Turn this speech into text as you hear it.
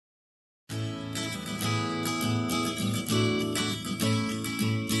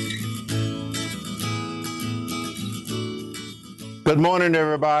Good morning,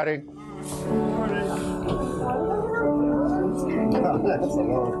 everybody.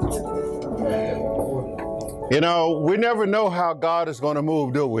 You know, we never know how God is going to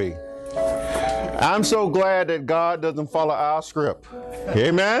move, do we? I'm so glad that God doesn't follow our script.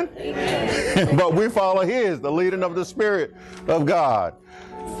 Amen? Amen. But we follow His, the leading of the Spirit of God.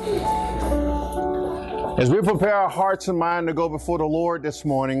 As we prepare our hearts and mind to go before the Lord this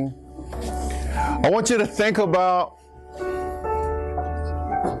morning, I want you to think about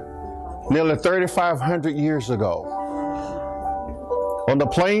nearly 3,500 years ago on the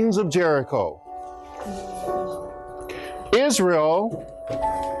plains of Jericho. Israel,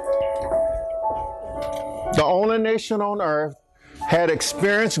 the only nation on earth, had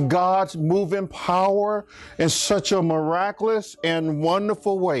experienced God's moving power in such a miraculous and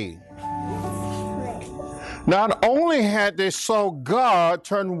wonderful way. Not only had they saw God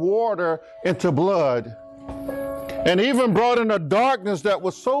turn water into blood, and even brought in a darkness that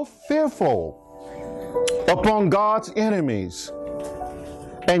was so fearful upon God's enemies.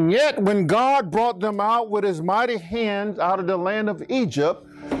 And yet, when God brought them out with His mighty hands out of the land of Egypt,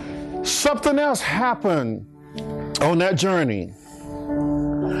 something else happened on that journey.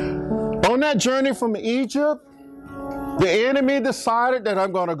 On that journey from Egypt, the enemy decided that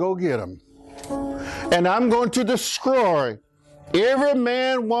I'm going to go get him. And I'm going to destroy every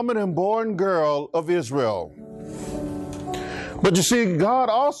man, woman, and boy and girl of Israel. But you see, God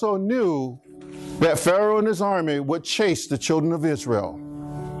also knew that Pharaoh and his army would chase the children of Israel.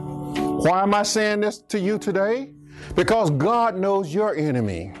 Why am I saying this to you today? Because God knows your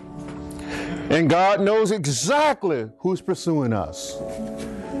enemy. And God knows exactly who's pursuing us.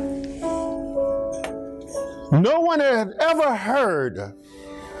 No one had ever heard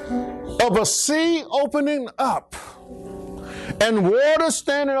of a sea opening up and water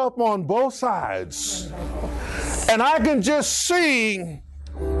standing up on both sides. And I can just see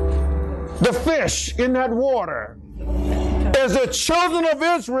the fish in that water as the children of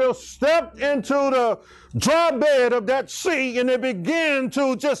Israel stepped into the dry bed of that sea and they began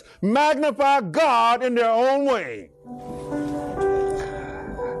to just magnify God in their own way.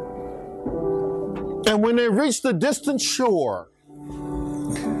 And when they reached the distant shore,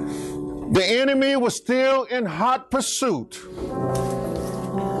 the enemy was still in hot pursuit.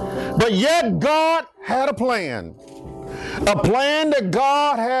 But yet God had a plan that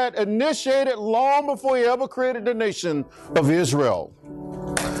God had initiated long before He ever created the nation of Israel.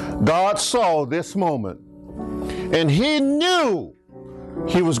 God saw this moment, and He knew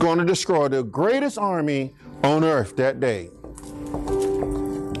He was going to destroy the greatest army on earth that day.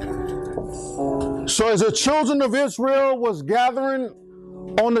 So as the children of Israel was gathering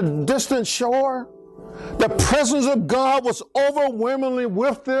on the distant shore, the presence of God was overwhelmingly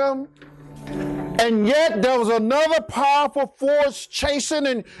with them. And yet there was another powerful force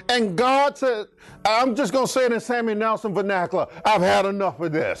chasing, and God said, I'm just going to say it in Sammy Nelson vernacular, I've had enough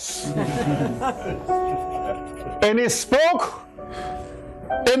of this. And He spoke,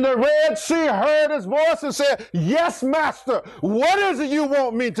 and the Red Sea heard His voice and said, yes, Master, what is it you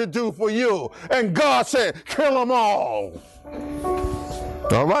want me to do for you? And God said, kill them all.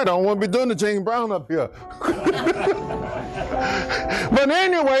 All right, I don't want to be doing the James Brown up here. But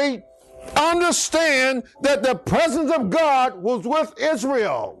anyway, understand that the presence of God was with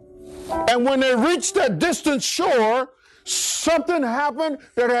Israel. And when they reached that distant shore, something happened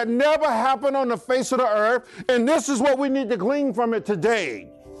that had never happened on the face of the earth. And this is what we need to glean from it today.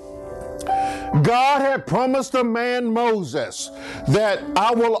 God had promised the man Moses that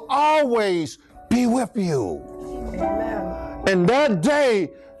I will always be with you. Amen. And that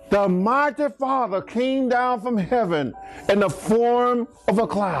day, the mighty Father came down from heaven in the form of a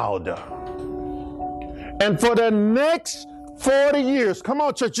cloud. And for the next 40 years, come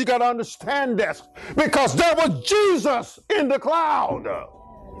on, church, you got to understand this, because there was Jesus in the cloud.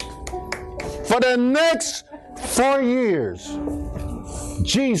 For the next 4 years,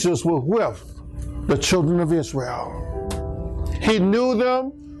 Jesus was with the children of Israel. He knew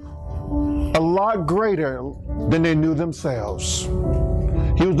them a lot greater than they knew themselves.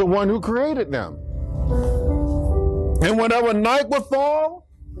 He was the one who created them. And whenever night would fall,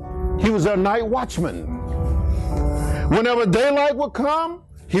 He was their night watchman. Whenever daylight would come,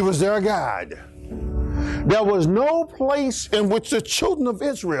 He was their guide. There was no place in which the children of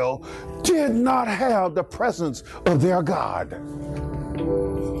Israel did not have the presence of their God.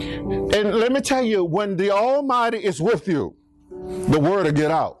 And let me tell you, when the Almighty is with you, the word will get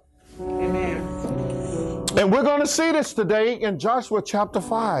out. Amen. And we're going to see this today in Joshua chapter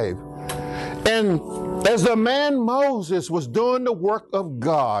 5. And as the man Moses was doing the work of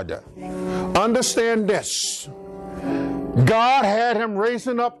God, understand this. God had him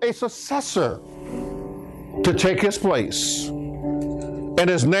raising up a successor to take his place. And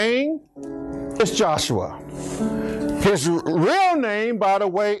his name is Joshua. His real name, by the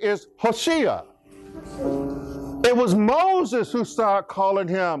way, is Hoshea. It was Moses who started calling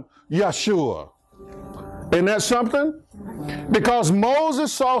him Yeshua. Isn't that something? Because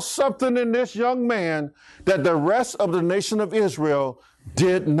Moses saw something in this young man that the rest of the nation of Israel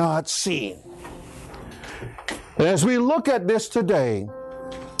did not see. And as we look at this today,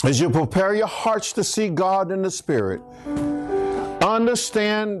 as you prepare your hearts to see God in the Spirit,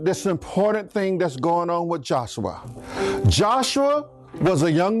 understand this important thing that's going on with Joshua. Joshua was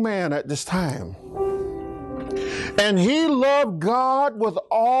a young man at this time. And he loved God with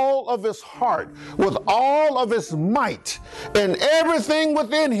all of his heart, with all of his might, and everything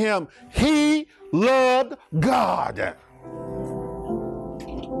within him. He loved God.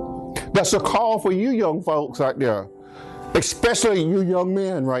 That's a call for you young folks out there, especially you young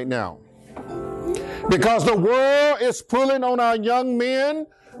men right now. Because the world is pulling on our young men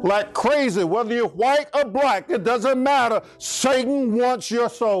like crazy. Whether you're white or black, it doesn't matter. Satan wants your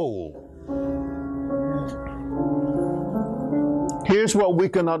soul. Here's what we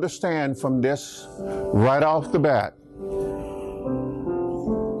can understand from this right off the bat.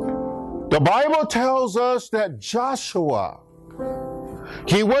 The Bible tells us that Joshua,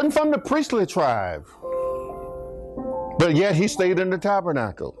 he wasn't from the priestly tribe, but yet he stayed in the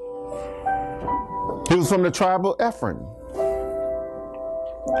tabernacle. He was from the tribe of Ephraim.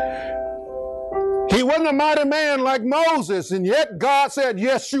 He wasn't a mighty man like Moses, and yet God said,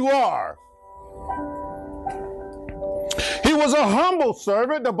 yes, you are. He was a humble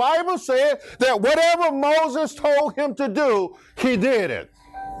servant. The Bible said that whatever Moses told him to do, he did it.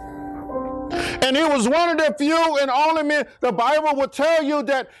 And he was one of the few and only men. The Bible will tell you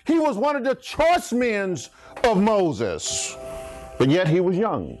that he was one of the choice men of Moses. But yet he was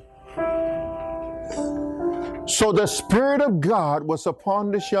young. So the Spirit of God was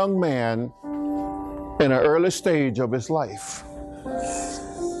upon this young man in an early stage of his life.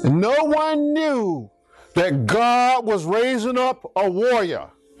 No one knew that God was raising up a warrior.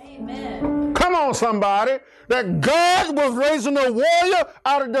 Amen. Come on, somebody. That God was raising a warrior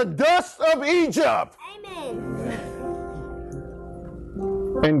out of the dust of Egypt. Amen.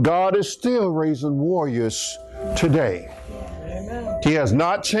 And God is still raising warriors today. Amen. He has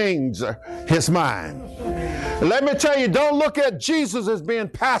not changed his mind. Let me tell you, don't look at Jesus as being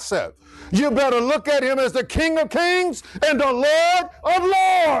passive. You better look at him as the King of Kings and the Lord of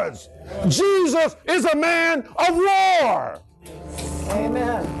Lords. Jesus is a man of war.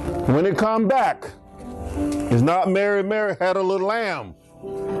 Amen. When he come back, it's not Mary had a little lamb.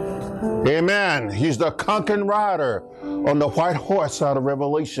 Amen. He's the conquering rider on the white horse out of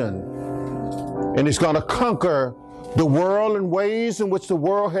Revelation. And he's going to conquer the world in ways in which the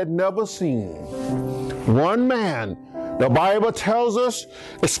world had never seen. One man. The Bible tells us,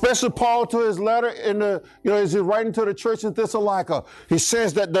 especially Paul to his letter as he's writing to the church in Thessalonica, he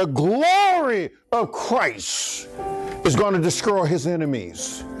says that the glory of Christ is going to destroy his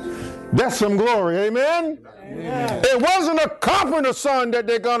enemies. That's some glory, amen? Amen. It wasn't a carpenter's son that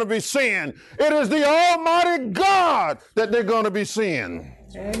they're going to be seeing. It is the Almighty God that they're going to be seeing.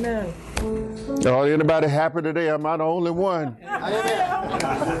 Amen. Oh, anybody happy today? Am I the only one?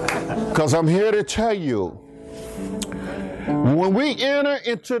 Because I'm here to tell you, when we enter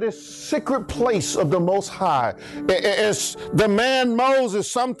into this secret place of the Most High, it's the man Moses.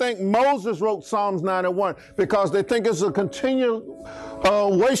 Some think Moses wrote Psalms 91 because they think it's a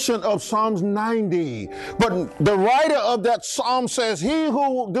continuation of Psalms 90. But the writer of that psalm says, he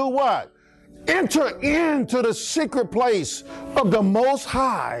who will do what? Enter into the secret place of the Most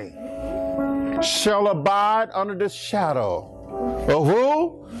High shall abide under the shadow of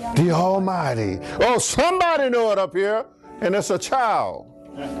who? The Almighty. Oh, somebody know it up here. And it's a child.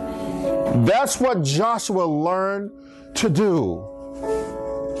 That's what Joshua learned to do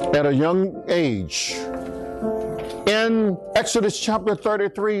at a young age. In Exodus chapter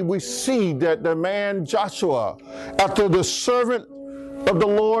 33, we see that the man Joshua, after the servant of the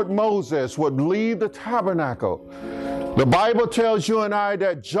Lord Moses would leave the tabernacle, the Bible tells you and I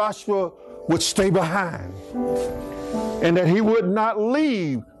that Joshua would stay behind and that he would not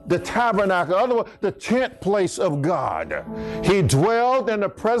leave the tabernacle, otherwise the tent place of God. He dwelled in the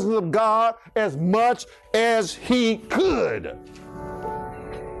presence of God as much as he could.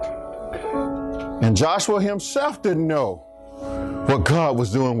 And Joshua himself didn't know what God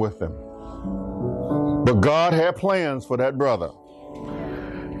was doing with him. But God had plans for that brother.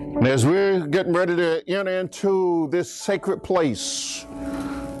 And as we're getting ready to enter into this sacred place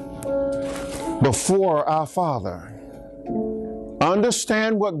before our Father,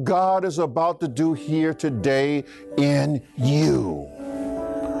 understand what God is about to do here today in you.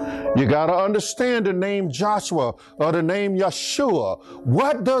 You got to understand the name Joshua or the name Yeshua.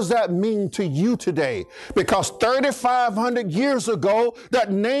 What does that mean to you today? Because 3,500 years ago,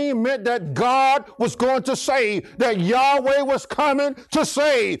 that name meant that God was going to save, that Yahweh was coming to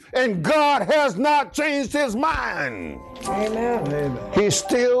save, and God has not changed his mind. Amen. Amen. He's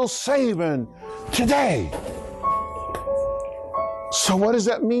still saving today. So what does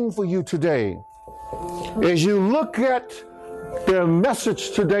that mean for you today? As you look at the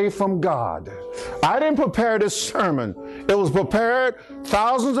message today from God, I didn't prepare this sermon. It was prepared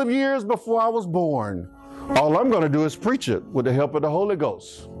thousands of years before I was born. All I'm going to do is preach it with the help of the Holy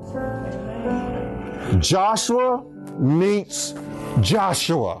Ghost. Joshua meets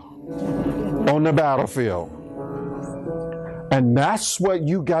Joshua on the battlefield. And that's what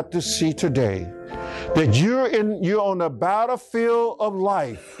you got to see today. That you're on the battlefield of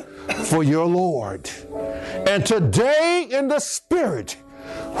life for your Lord. And today in the Spirit,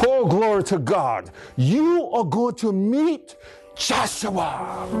 oh glory to God, you are going to meet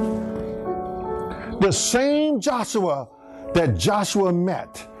Joshua. The same Joshua that Joshua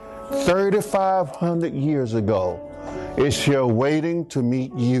met 3,500 years ago is here waiting to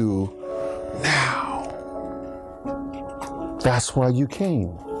meet you now. That's why you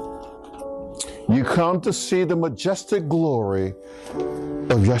came. You come to see the majestic glory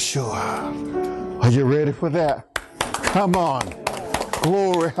of Yeshua. Are you ready for that? Come on.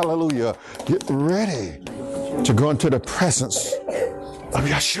 Glory, hallelujah. Get ready to go into the presence of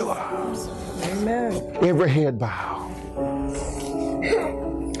Yeshua. Amen. Every head bow.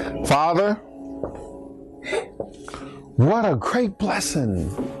 Father, what a great blessing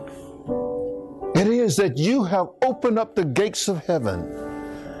it is that you have opened up the gates of heaven.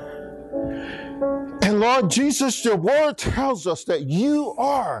 And Lord Jesus, your word tells us that you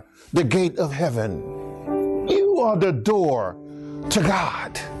are the gate of heaven. You are the door to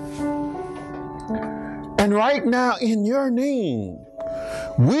God. And right now, in your name,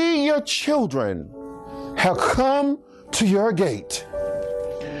 we, your children, have come to your gate.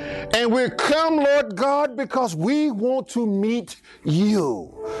 And we come, Lord God, because we want to meet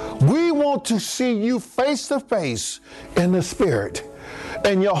you. We want to see you face to face in the Spirit.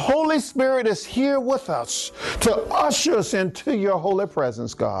 And your Holy Spirit is here with us to usher us into your holy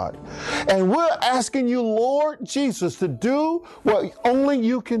presence, God. And we're asking you, Lord Jesus, to do what only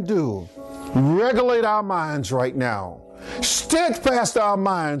you can do. Regulate our minds right now. Steadfast our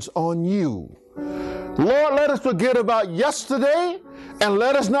minds on you. Lord, let us forget about yesterday and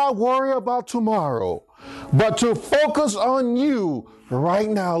let us not worry about tomorrow, but to focus on you right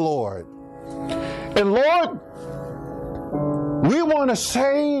now, Lord. And Lord, we want to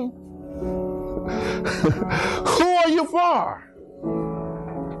say, who are you for?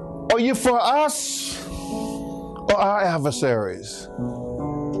 Are you for us or our adversaries?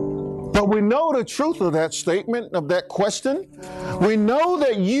 But we know the truth of that statement, of that question. We know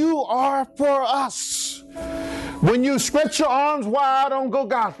that you are for us. When you stretch your arms wide on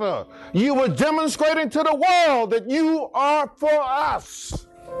Golgotha, you were demonstrating to the world that you are for us.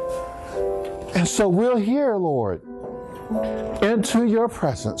 And so we're here, Lord, into your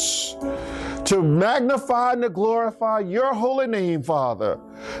presence to magnify and to glorify your holy name, Father.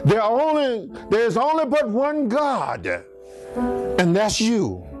 There's only but one God, and that's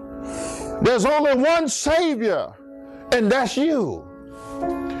you. There's only one Savior, and that's you.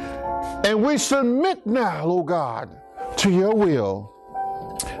 And we submit now, oh God, to your will.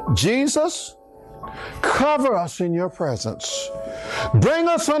 Jesus, cover us in your presence. Bring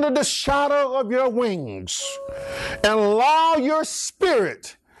us under the shadow of your wings and allow your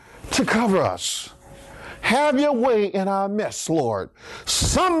Spirit to cover us. Have your way in our midst, Lord.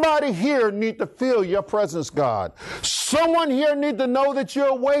 Somebody here need to feel your presence, God. Someone here need to know that you're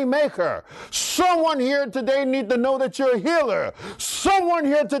a way maker. Someone here today need to know that you're a healer. Someone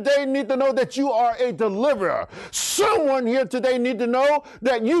here today need to know that you are a deliverer. Someone here today need to know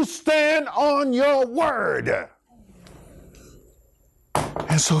that you stand on your word.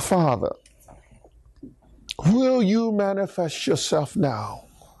 And so, Father, will you manifest yourself now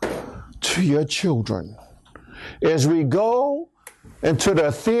to your children as we go into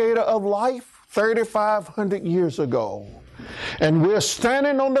the theater of life 3,500 years ago, and we're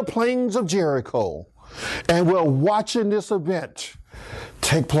standing on the plains of Jericho, and we're watching this event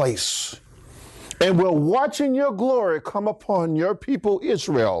take place, and we're watching your glory come upon your people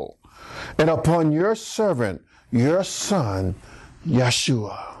Israel and upon your servant, your son,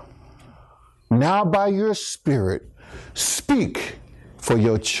 Yeshua. Now by your Spirit, speak, for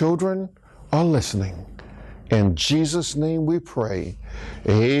your children are listening. In Jesus' name we pray.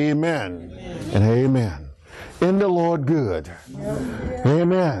 Amen and amen. In the Lord good.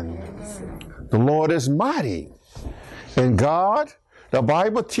 Amen. The Lord is mighty. And God, the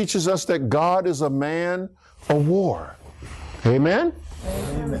Bible teaches us that God is a man of war. Amen?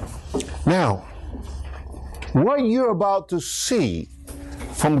 Amen. Now, what you're about to see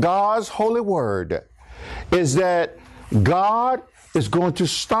from God's holy word is that God is going to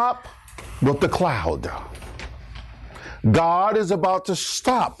stop with the cloud. God is about to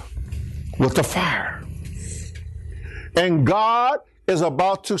stop with the fire. And God is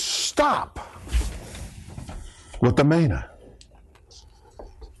about to stop with the manna.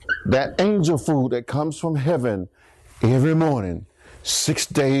 That angel food that comes from heaven every morning, 6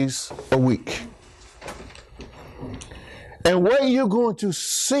 days a week. And what you're going to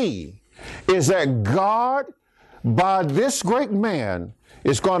see is that God, by this great man,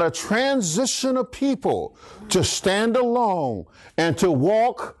 is going to transition a people to stand alone and to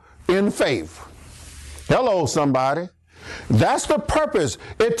walk in faith. Hello, somebody. That's the purpose.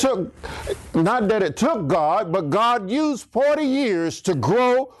 It took, not that it took God, but God used 40 years to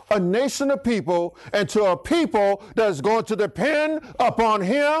grow a nation of people into a people that's going to depend upon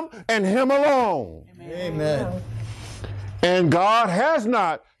Him and Him alone. Amen. And God has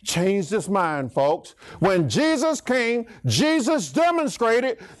not changed His mind, folks. When Jesus came, Jesus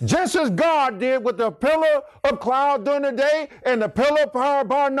demonstrated, just as God did with the pillar of cloud during the day and the pillar of fire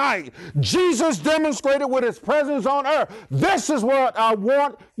by night. Jesus demonstrated with His presence on earth. This is what I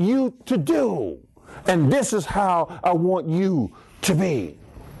want you to do. And this is how I want you to be.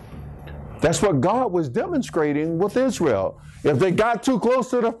 That's what God was demonstrating with Israel. If they got too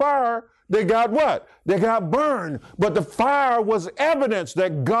close to the fire, they got what? They got burned. But the fire was evidence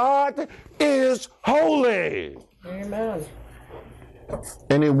that God is holy. Amen.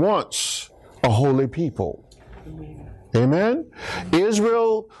 And He wants a holy people. Amen?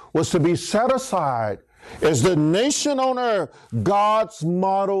 Israel was to be set aside as the nation on earth, God's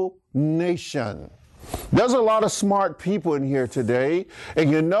model nation. There's a lot of smart people in here today, and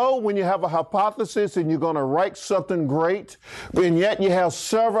you know when you have a hypothesis and you're going to write something great, and yet you have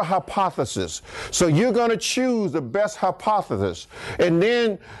several hypotheses. So you're going to choose the best hypothesis, and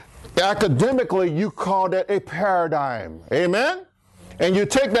then academically you call that a paradigm. Amen? And you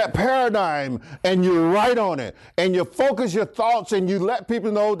take that paradigm and you write on it, and you focus your thoughts and you let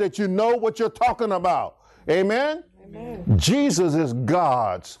people know that you know what you're talking about. Amen? Amen. Jesus is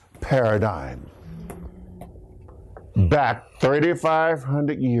God's paradigm. Back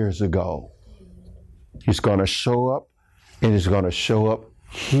 3,500 years ago, He's going to show up, and He's going to show up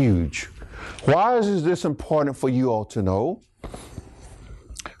huge. Why is this important for you all to know?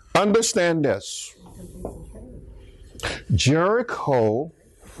 Understand this. Jericho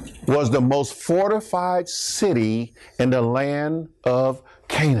was the most fortified city in the land of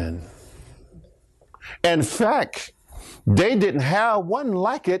Canaan. In fact, they didn't have one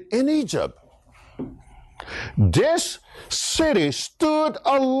like it in Egypt. This city stood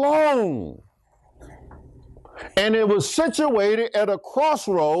alone, and it was situated at a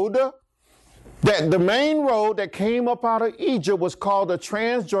crossroad. That the main road that came up out of Egypt was called the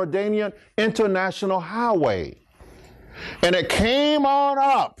Transjordanian International Highway. And it came on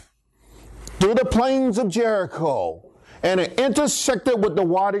up through the plains of Jericho, and it intersected with the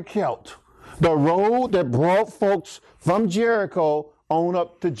Wadi Kelt, the road that brought folks from Jericho on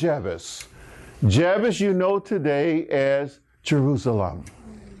up to Jebus. Jebus you know today as Jerusalem.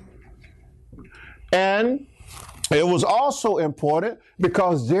 And it was also important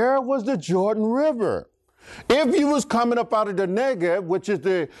because there was the Jordan River. If you was coming up out of the Negev, which is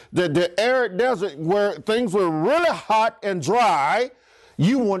the arid desert where things were really hot and dry,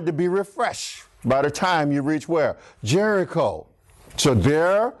 you wanted to be refreshed by the time you reach where? Jericho. So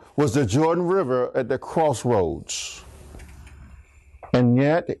there was the Jordan River at the crossroads. And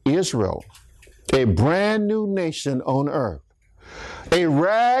yet Israel, a brand new nation on earth, a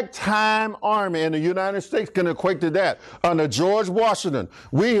ragtime army, and the United States can equate to that. Under George Washington,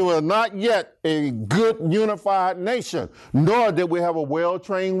 we were not yet a good unified nation, nor did we have a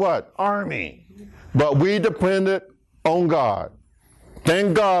well-trained what? Army. But we depended on God.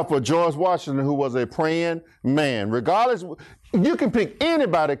 Thank God for George Washington, who was a praying man. Regardless, you can pick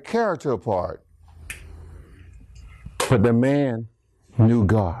anybody's character apart, but the man knew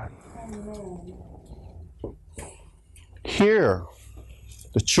God. Here,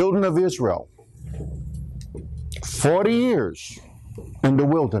 the children of Israel, 40 years in the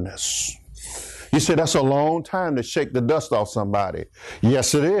wilderness. You say that's a long time to shake the dust off somebody.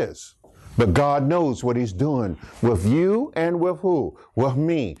 Yes, it is. But God knows what he's doing with you and with who? With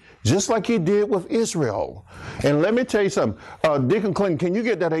me. Just like he did with Israel. And let me tell you something. Deacon Clinton, can you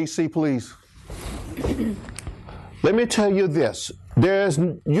get that AC, please? Let me tell you this.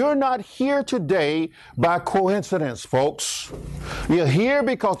 You're not here today by coincidence, folks. You're here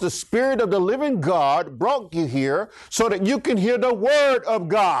because the Spirit of the living God brought you here so that you can hear the word of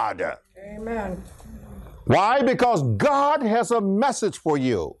God. Amen. Why? Because God has a message for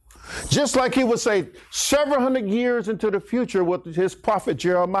you. Just like he would say several hundred years into the future with his prophet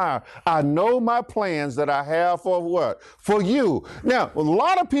Jeremiah, I know my plans that I have for what? For you. Now, a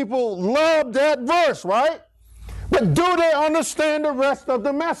lot of people love that verse, right? But do they understand the rest of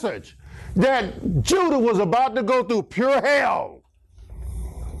the message? That Judah was about to go through pure hell.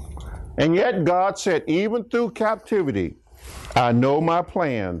 And yet God said, even through captivity, I know my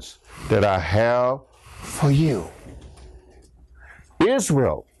plans that I have for you.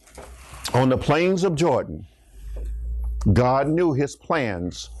 Israel, on the plains of Jordan, God knew his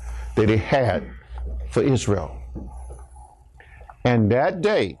plans that he had for Israel. And that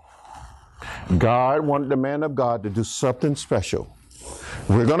day, God wanted the man of God to do something special.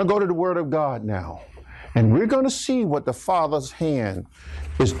 We're going to go to the Word of God now, and we're going to see what the Father's hand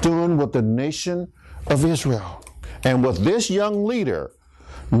is doing with the nation of Israel and with this young leader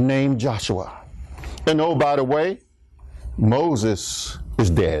named Joshua. And oh, by the way, Moses is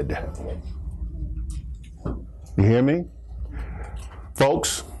dead. You hear me?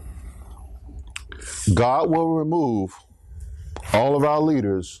 Folks, God will remove all of our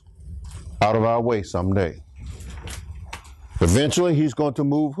leaders out of our way someday. Eventually, he's going to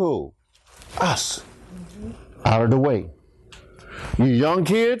move who? Us. Out of the way. You young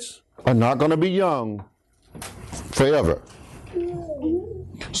kids are not going to be young forever.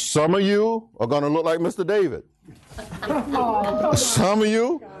 Some of you are going to look like Mr. David. Some of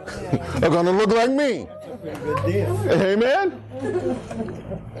you are going to look like me. Amen?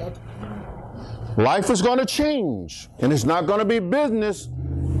 Life is going to change, and it's not going to be business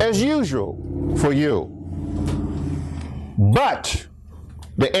as usual for you. But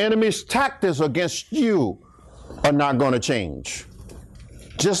the enemy's tactics against you are not going to change.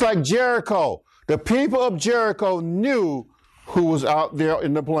 Just like Jericho, the people of Jericho knew who was out there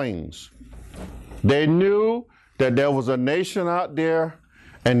in the plains. They knew that there was a nation out there,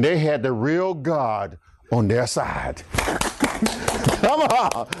 and they had the real God on their side. Come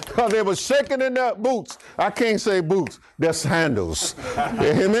on, because they were shaking in their boots. I can't say boots, they're sandals.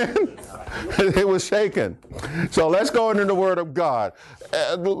 Amen? They were shaking. So let's go into the Word of God.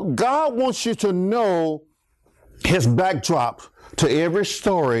 God wants you to know his backdrop to every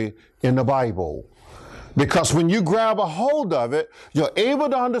story in the Bible. Because when you grab a hold of it, you're able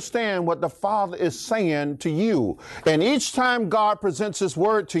to understand what the Father is saying to you. And each time God presents his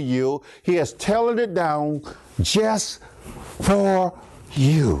word to you, he is telling it down just for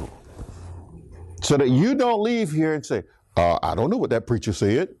you. So that you don't leave here and say, I don't know what that preacher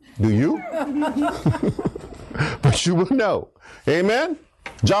said. Do you? But you will know. Amen?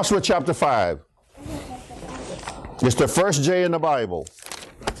 Joshua chapter 5. It's the first J in the Bible.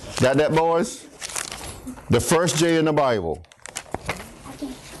 Got that, boys? The first J in the Bible.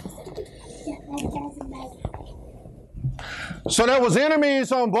 So there was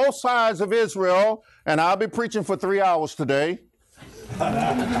enemies on both sides of Israel, and I'll be preaching for 3 hours today.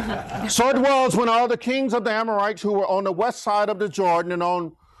 So it was when all the kings of the Amorites who were on the west side of the Jordan and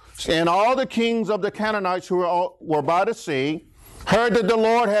all the kings of the Canaanites who were by the sea heard that the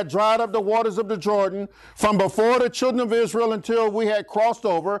Lord had dried up the waters of the Jordan from before the children of Israel until we had crossed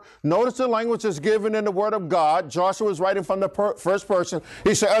over. Notice the language is given in the Word of God. Joshua is writing from the first person.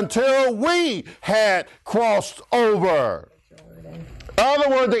 He said, until we had crossed over. In other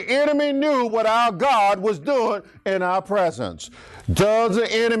words, the enemy knew what our God was doing in our presence. Does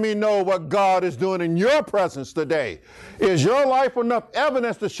the enemy know what God is doing in your presence today? Is your life enough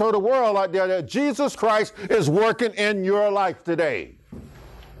evidence to show the world out there that Jesus Christ is working in your life today?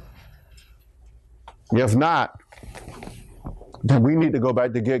 If not, then we need to go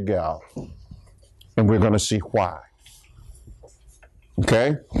back to Gilgal, and we're going to see why.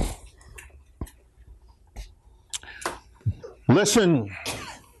 Okay? Listen.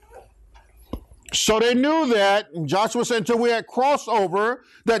 So they knew that, Joshua said, until we had crossed over,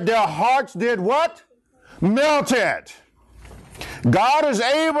 that their hearts did what? Melted. God is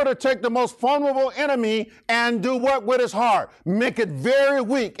able to take the most formidable enemy and do what with his heart? Make it very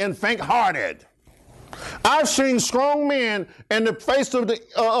weak and faint-hearted. I've seen strong men in the face of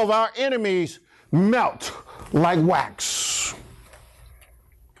our enemies melt like wax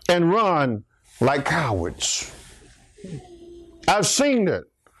and run like cowards. I've seen it.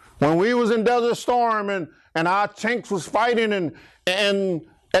 When we was in Desert Storm and our tanks was fighting and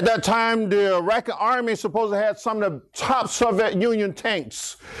at that time, the Iraqi army supposed to have some of the top Soviet Union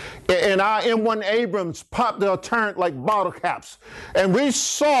tanks. And our M1 Abrams popped their turret like bottle caps. And we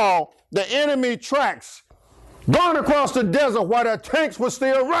saw the enemy tracks going across the desert while their tanks were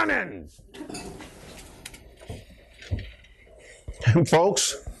still running. And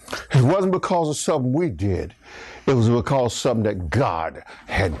folks, it wasn't because of something we did. It was because of something that God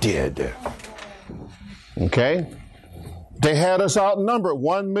had did. Okay? They had us outnumbered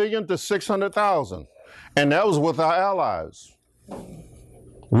 1 million to 600,000. And that was with our allies.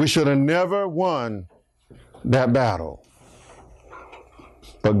 We should have never won that battle.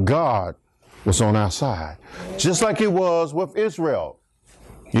 But God was on our side. Just like He was with Israel.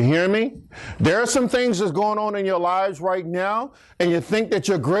 You hear me? There are some things that's going on in your lives right now, and you think that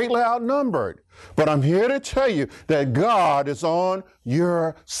you're greatly outnumbered. But I'm here to tell you that God is on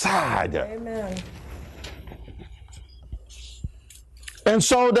your side. Amen. And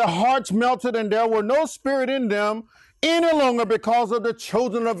so their hearts melted, and there were no spirit in them any longer because of the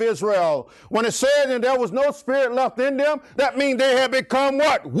children of Israel. When it said that there was no spirit left in them, that means they had become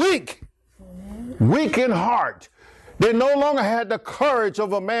what? Weak. Weak in heart. They no longer had the courage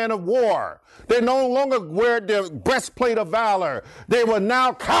of a man of war. They no longer wear the breastplate of valor. They were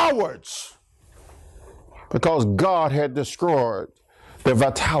now cowards because God had destroyed their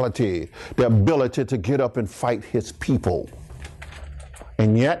vitality, their ability to get up and fight His people.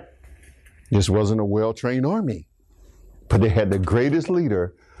 And yet, this wasn't a well-trained army, but they had the greatest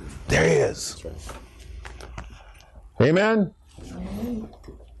leader there is. Amen?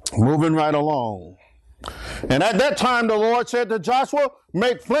 Moving right along. And at that time, the Lord said to Joshua,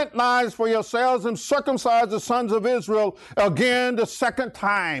 make flint knives for yourselves and circumcise the sons of Israel again the second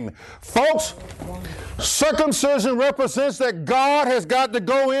time. Folks, circumcision represents that God has got to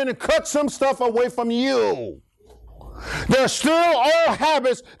go in and cut some stuff away from you. There are still old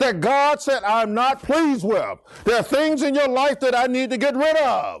habits that God said I'm not pleased with. There are things in your life that I need to get rid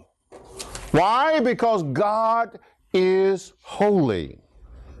of. Why? Because God is holy.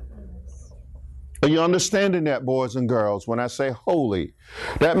 Are you understanding that, boys and girls? When I say holy,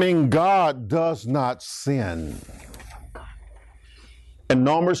 that means God does not sin. In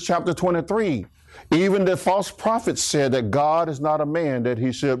Numbers chapter 23, even the false prophets said that God is not a man that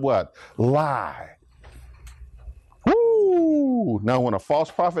He should what? Lie. Woo! Now, when a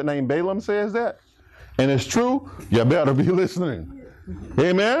false prophet named Balaam says that, and it's true, you better be listening.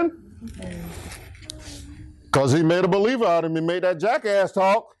 Amen? Because he made a believer out of him. He made that jackass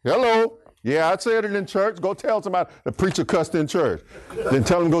talk. Hello. Yeah, I said it in church. Go tell somebody the preacher cussed in church. Then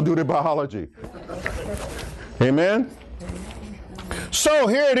tell them to go do their biology. Amen? So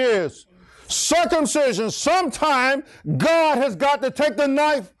here it is. Circumcision. Sometime God has got to take the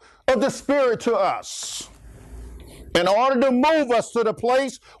knife of the Spirit to us in order to move us to the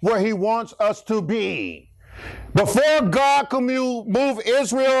place where He wants us to be. Before God could move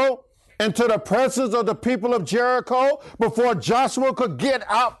Israel into the presence of the people of Jericho, before Joshua could get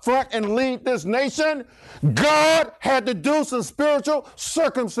out front and lead this nation, God had to do some spiritual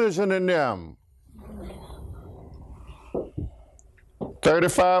circumcision in them.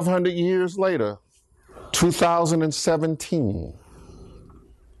 3,500 years later, 2017,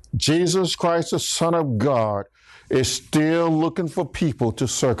 Jesus Christ, the Son of God, is still looking for people to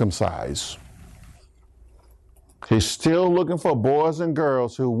circumcise. He's still looking for boys and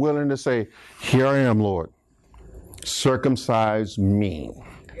girls who are willing to say, here I am, Lord. Circumcise me.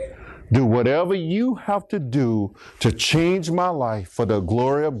 Do whatever you have to do to change my life for the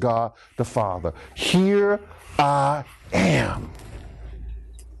glory of God the Father. Here I am.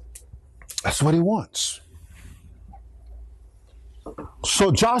 That's what He wants.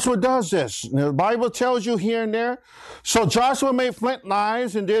 So Joshua does this. The Bible tells you here and there. So Joshua made flint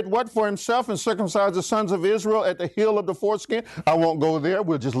knives and did what for himself and circumcised the sons of Israel at the hill of the foreskin. I won't go there.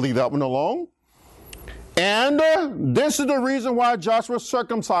 We'll just leave that one alone. And this is the reason why Joshua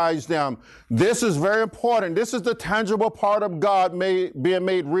circumcised them. This is very important. This is the tangible part of God being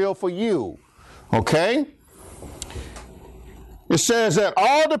made real for you. Okay? It says that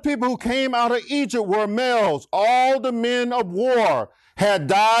all the people who came out of Egypt were males. All the men of war had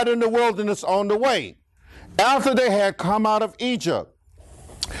died in the wilderness on the way after they had come out of Egypt.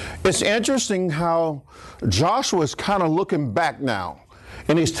 It's interesting how Joshua is kind of looking back now.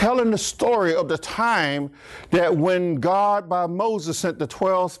 And he's telling the story of the time that when God, by Moses, sent the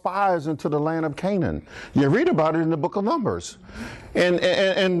 12 spies into the land of Canaan. You read about it in the book of Numbers.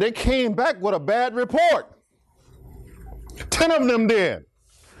 And they came back with a bad report. 10 of them did.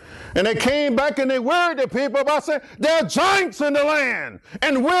 And they came back and they worried the people by saying, there are giants in the land,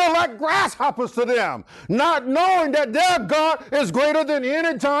 and we're like grasshoppers to them, not knowing that their God is greater than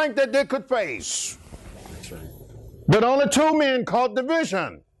any giant that they could face. That's right. But only two men caught the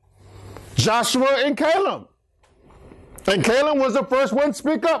vision, Joshua and Caleb. And Caleb was the first one to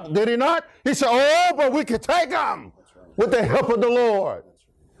speak up, did he not? He said, oh, but we could take them with the help of the Lord.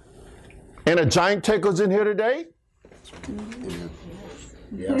 And a giant takers in here today?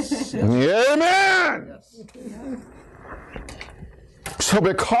 Yes. Amen. Yes. So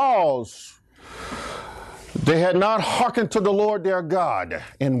because they had not hearkened to the Lord their God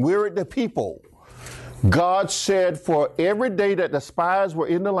and wearied the people, God said for every day that the spies were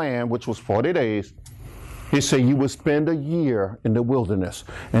in the land, which was 40 days, he said you will spend a year in the wilderness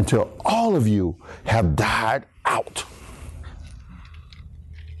until all of you have died out.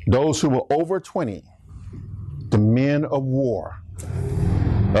 Those who were over 20, the men of war.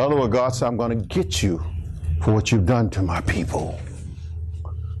 In other words, God said, I'm going to get you for what you've done to my people.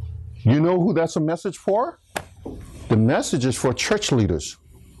 You know who that's a message for? The message is for church leaders.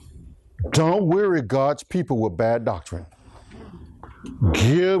 Don't weary God's people with bad doctrine.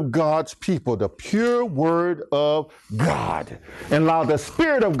 Give God's people the pure word of God and allow the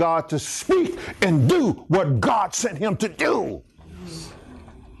Spirit of God to speak and do what God sent him to do.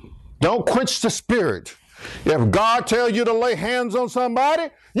 Don't quench the Spirit. If God tells you to lay hands on somebody,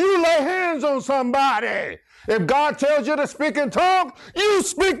 you lay hands on somebody. If God tells you to speak in tongues, you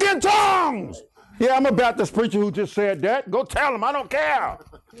speak in tongues. Yeah, I'm a Baptist preacher who just said that. Go tell him, I don't care.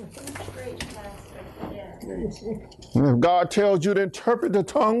 And if God tells you to interpret the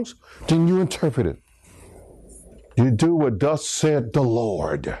tongues, then you interpret it. You do what thus said the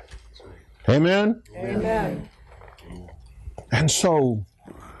Lord. Amen? Amen. And so,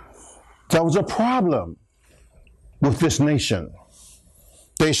 there was a problem with this nation.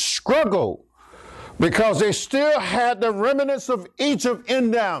 They struggled because they still had the remnants of Egypt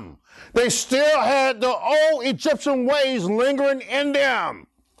in them. They still had the old Egyptian ways lingering in them.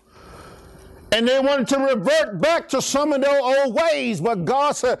 And they wanted to revert back to some of their old ways, but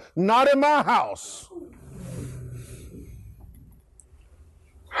God said, not in my house.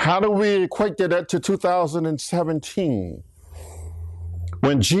 How do we equate that to 2017?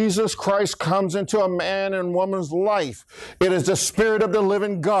 When Jesus Christ comes into a man and woman's life, it is the Spirit of the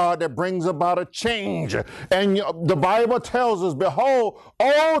living God that brings about a change. And the Bible tells us, behold,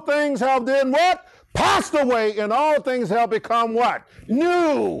 all things have been what? Passed away, and all things have become what?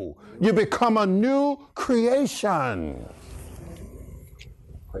 New. You become a new creation.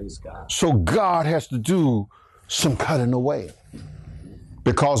 Praise God. So God has to do some cutting away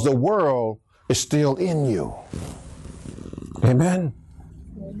because the world is still in you. Amen?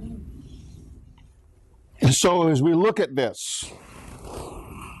 And so as we look at this,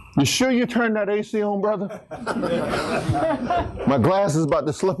 you sure you turned that AC on, brother? My glass is about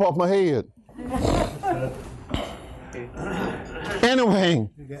to slip off my head. Anyway,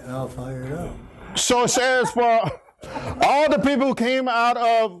 You're getting all fired up. so it says for all the people who came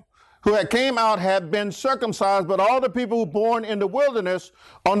out had been circumcised, but all the people who were born in the wilderness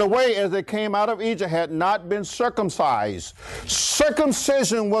on the way as they came out of Egypt had not been circumcised.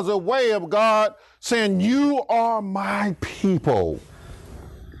 Circumcision was a way of God saying, you are my people.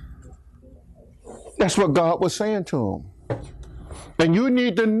 That's what God was saying to them. And you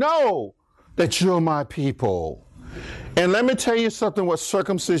need to know that you're my people. And let me tell you something what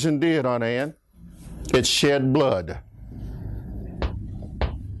circumcision did, Aunt Ann. It shed blood.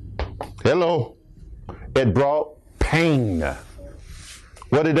 Hello. It brought pain.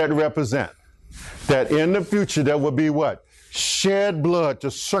 What did that represent? That in the future there will be what? Shed blood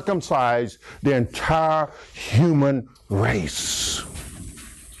to circumcise the entire human race.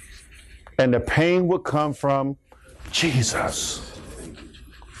 And the pain would come from Jesus.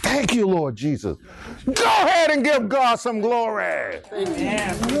 Thank you, Lord Jesus. Go ahead and give God some glory.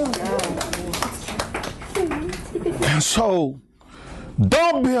 And so,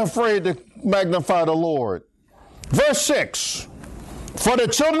 don't be afraid to magnify the Lord. Verse 6. For the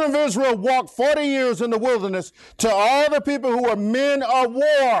children of Israel walked 40 years in the wilderness to all the people who were men of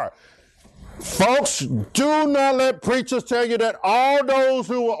war. Folks, do not let preachers tell you that all those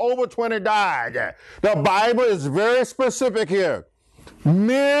who were over 20 died. The Bible is very specific here.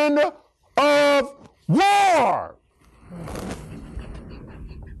 Men of war.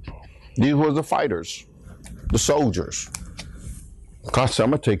 These were the fighters, the soldiers. God said,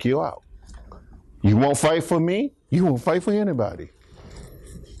 I'm going to take you out. You won't fight for me, you won't fight for anybody.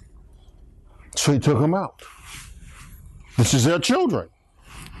 So he took them out. This is their children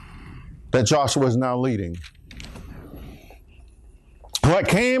that Joshua is now leading. what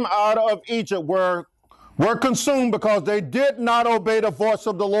came out of Egypt were consumed because they did not obey the voice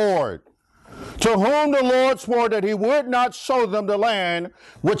of the Lord, to whom the Lord swore that he would not show them the land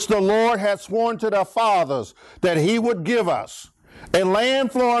which the Lord had sworn to their fathers that he would give us, a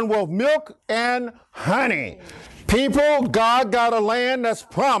land flowing with milk and honey. People, God got a land that's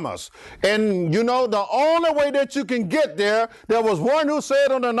promised. And you know, the only way that you can get there was one who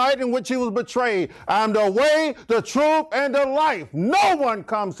said on the night in which he was betrayed, I'm the way, the truth, and the life. No one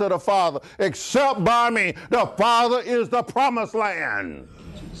comes to the Father except by me. The Father is the promised land.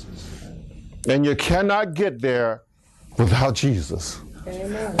 And you cannot get there without Jesus.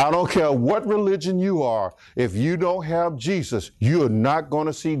 Amen. I don't care what religion you are. If you don't have Jesus, you're not going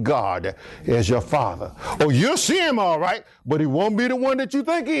to see God as your Father. Oh, you'll see him all right, but he won't be the one that you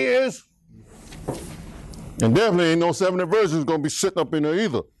think he is. And definitely ain't no 70 virgins going to be sitting up in there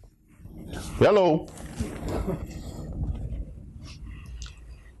either. Hello.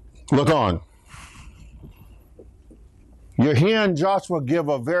 Look on. You're hearing Joshua give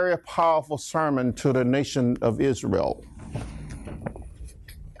a very powerful sermon to the nation of Israel.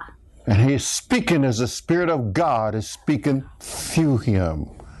 And he's speaking as the Spirit of God is speaking through him.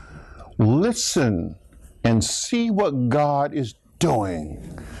 Listen and see what God is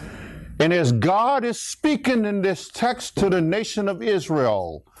doing. And as God is speaking in this text to the nation of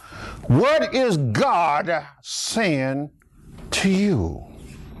Israel, what is God saying to you?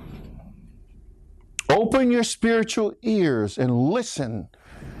 Open your spiritual ears and listen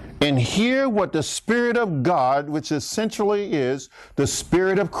and hear what the Spirit of God, which essentially is the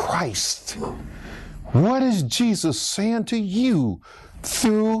Spirit of Christ, what is Jesus saying to you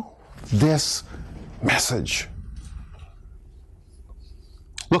through this message?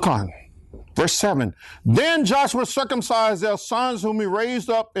 Look on. Verse 7, then Joshua circumcised their sons whom he raised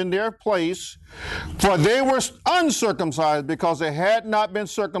up in their place, for they were uncircumcised because they had not been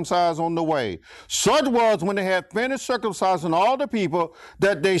circumcised on the way. So it was when they had finished circumcising all the people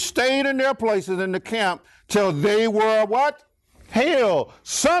that they stayed in their places in the camp till they were what? Healed.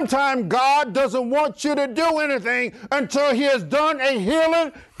 Sometimes God doesn't want you to do anything until he has done a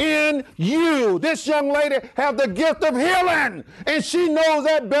healing in you. This young lady has the gift of healing, and she knows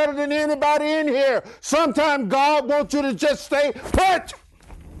that better than anybody in here. Sometimes God wants you to just stay put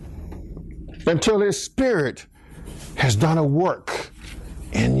until his Spirit has done a work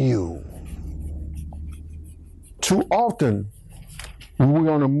in you. Too often, we're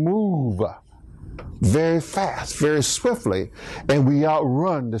going to move very fast, very swiftly, and we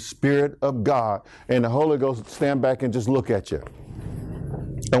outrun the Spirit of God. And the Holy Ghost will stand back and just look at you.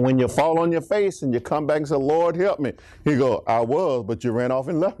 And when you fall on your face and you come back and say, Lord, help me, he go, I was, but you ran off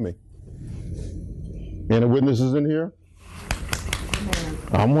and left me. Any witnesses in here?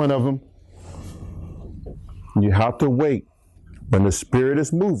 I'm one of them. You have to wait when the Spirit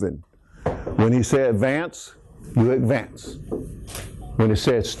is moving. When he said advance, you advance. When he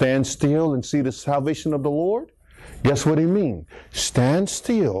said stand still and see the salvation of the Lord, guess what he means? Stand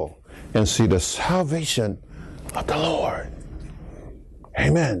still and see the salvation of the Lord.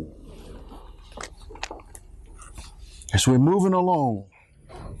 Amen. As we're moving along,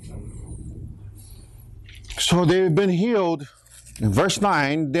 so they've been healed. In verse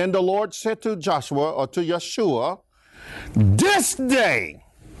 9, then the Lord said to Joshua, or to Yeshua, this day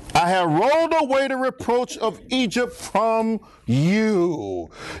I have rolled away the reproach of Egypt from you.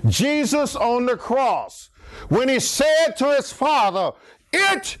 Jesus on the cross, when he said to his Father,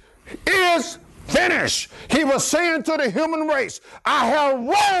 it is finished, he was saying to the human race, I have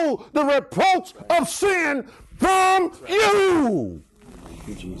rolled the reproach of sin from you. Thank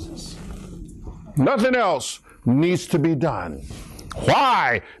you, Jesus. Nothing else needs to be done.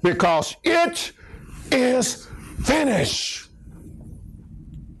 Why? Because it is finished.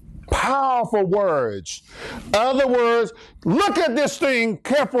 Powerful words. Other words, look at this thing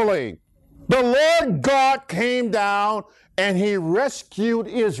carefully. The Lord God came down and he rescued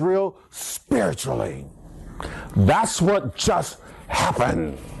Israel spiritually. That's what just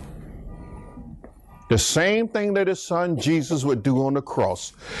happened. The same thing that his son Jesus would do on the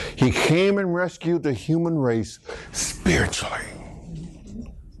cross. He came and rescued the human race spiritually.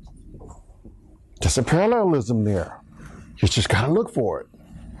 There's a parallelism there. You just got to look for it.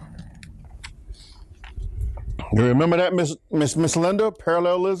 You remember that, Miss Linda,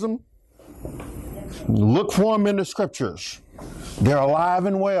 parallelism? Look for them in the scriptures. They're alive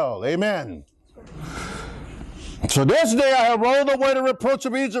and well. Amen. So this day I have rolled away the reproach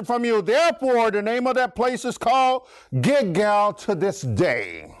of Egypt from you. Therefore, the name of that place is called Gilgal to this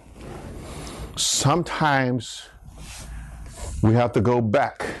day. Sometimes we have to go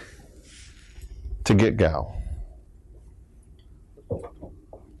back to Gilgal.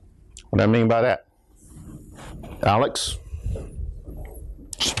 What I mean by that? Alex,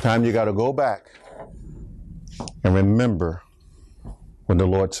 sometimes you got to go back and remember when the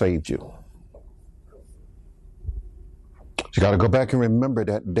Lord saved you. You got to go back and remember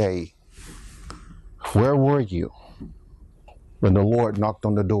that day. Where were you when the Lord knocked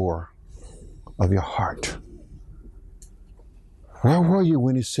on the door of your heart? Where were you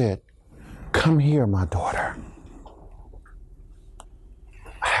when He said, "Come here, my daughter.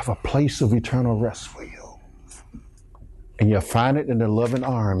 I have a place of eternal rest for you." And you'll find it in the loving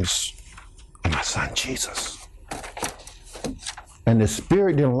arms of my son Jesus. And the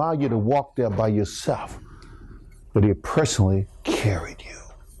Spirit didn't allow you to walk there by yourself, but He personally carried you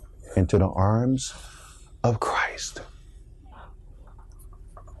into the arms of Christ.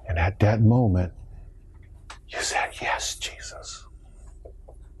 And at that moment, you said, "Yes, Jesus."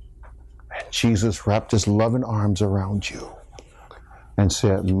 And Jesus wrapped His loving arms around you and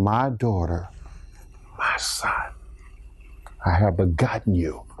said, "My daughter, my son, I have begotten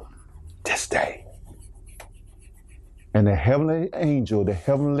you this day." And the heavenly angel, the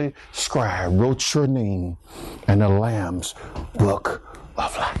heavenly scribe, wrote your name in the Lamb's book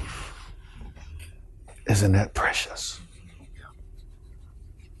of life. Isn't that precious?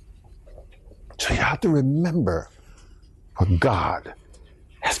 So you have to remember where God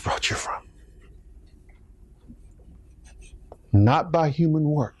has brought you from. Not by human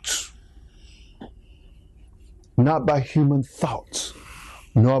works, not by human thoughts,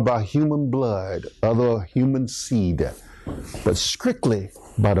 nor by human blood, other human seed, but strictly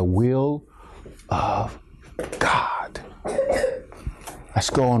by the will of God. Let's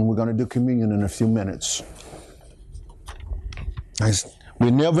go on. We're going to do communion in a few minutes. We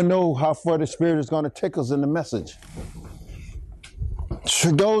never know how far the Spirit is going to take us in the message. So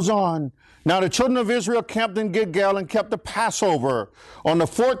it goes on. Now the children of Israel camped in Gilgal and kept the Passover on the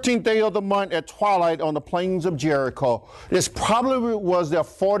 14th day of the month at twilight on the plains of Jericho. This probably was their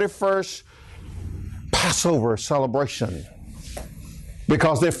 41st Passover celebration,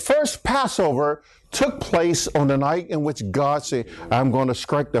 because their first Passover took place on the night in which God said, "I'm going to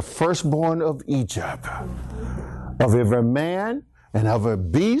strike the firstborn of Egypt, of every man and of a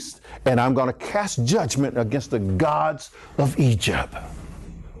beast, and I'm going to cast judgment against the gods of Egypt."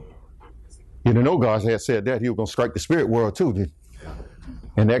 You didn't know God had said that. He was going to strike the spirit world too.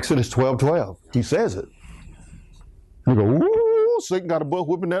 In Exodus 12:12, He says it. You go, "Ooh, Satan got a butt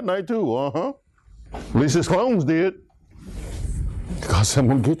whipping that night too." Uh-huh. At least his clones did. God said, "I'm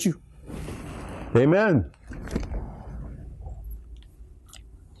going to get you." Amen.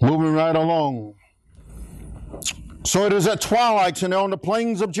 Moving right along. So it is at twilight, and on the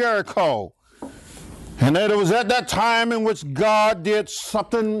plains of Jericho. And it was at that time in which God did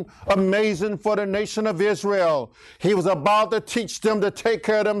something amazing for the nation of Israel. He was about to teach them to take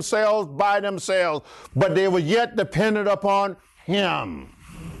care of themselves by themselves, but they were yet dependent upon Him.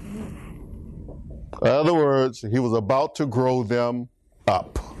 In other words, He was about to grow them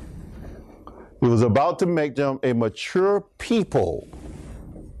up. He was about to make them a mature people.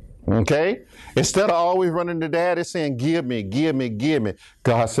 Okay? Instead of always running to Daddy saying, "Give me, give me, give me,"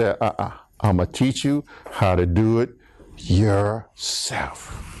 God said, "I'm going to teach you how to do it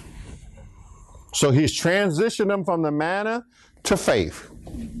yourself." So He's transitioned them from the manna to faith.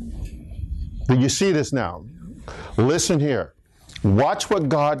 Do you see this now? Listen here. Watch what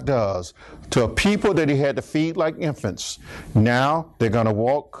God does to a people that He had to feed like infants. Now they're going to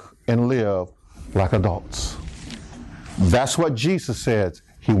walk and live like adults. That's what Jesus says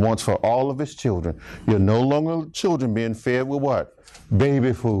He wants for all of His children. You're no longer children being fed with what?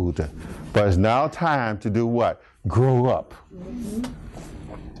 Baby food. But it's now time to do what? Grow up.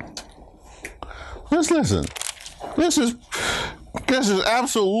 Let's listen. This is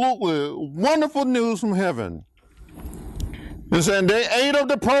absolutely wonderful news from heaven. It said, "They ate of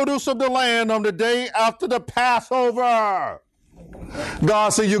the produce of the land on the day after the Passover." God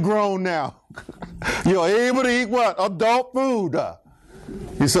said, "You're grown now. You're able to eat what? Adult food."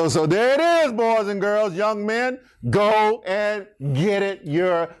 So there it is, boys and girls, young men. Go and get it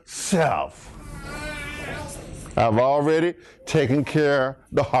yourself. I've already taken care of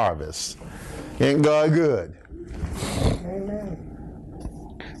the harvest. Ain't God good? Amen.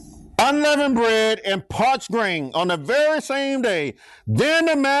 Unleavened bread and parched grain on the very same day. Then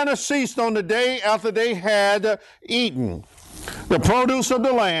the manna ceased on the day after they had eaten the produce of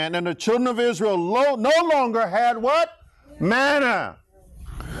the land, and the children of Israel no longer had what? Manna.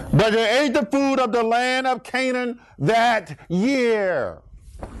 But they ate the food of the land of Canaan that year.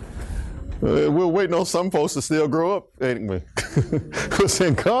 We're waiting on some folks to still grow up, ain't we? We're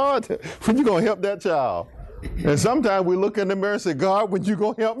saying, "God, when you going to help that child?" And sometimes we look in the mirror and say, God, when you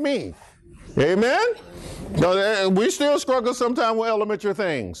going to help me? Amen? No, we still struggle sometimes with elementary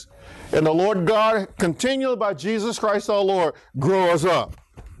things. And the Lord God, continually by Jesus Christ our Lord, grow us up.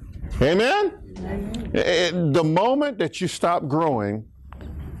 Amen? Amen. The moment that you stop growing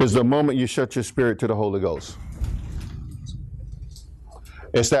is the moment you shut your spirit to the Holy Ghost.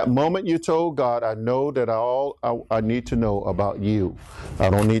 It's that moment you told God, I know that I need to know about you. I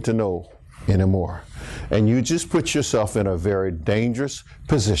don't need to know anymore. And you just put yourself in a very dangerous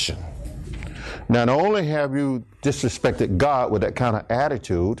position. Not only have you disrespected God with that kind of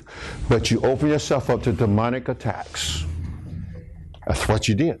attitude, but you open yourself up to demonic attacks. That's what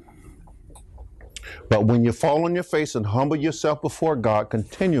you did. But when you fall on your face and humble yourself before God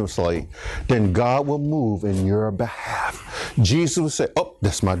continuously, then God will move in your behalf. Jesus will say, oh,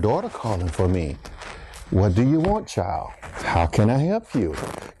 that's my daughter calling for me. What do you want, child? How can I help you?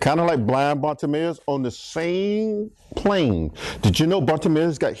 Kind of like blind Bartimaeus on the same plane. Did you know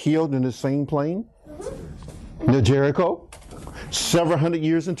Bartimaeus got healed in the same plane? Near Jericho? Several hundred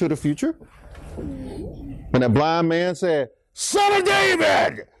years into the future? When that blind man said, Son of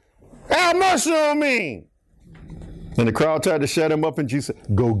David, have mercy on me. And the crowd tried to shut him up, and Jesus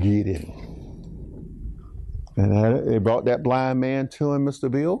said, go get him. And they brought that blind man to him, Mr.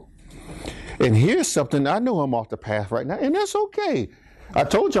 Bill. And here's something, I know I'm off the path right now, and that's okay. I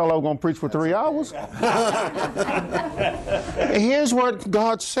told y'all I was going to preach for 3 hours. And here's what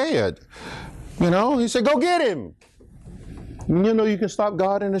God said. You know, he said, go get him. And you know you can stop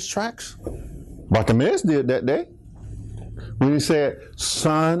God in his tracks. Bartimaeus did that day. When he said,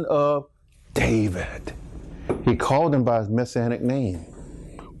 Son of David. He called him by his messianic name.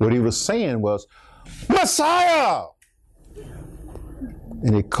 What he was saying was, Messiah!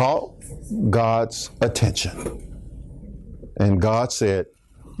 And he caught God's attention. And God said,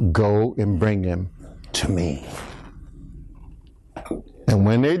 go and bring him to me. And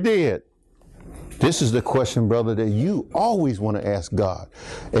when they did, this is the question, brother, that you always want to ask God.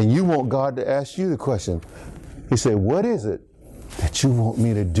 And you want God to ask you the question. He said, what is it that you want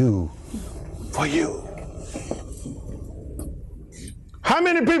me to do for you? How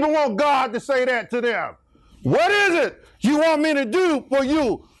many people want God to say that to them? What is it you want me to do for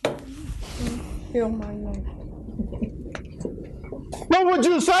you? Heal my life. What would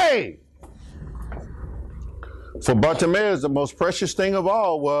you say? For Bartimaeus, the most precious thing of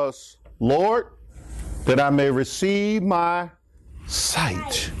all was, Lord, that I may receive my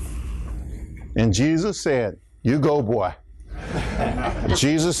sight. And Jesus said, you go, boy.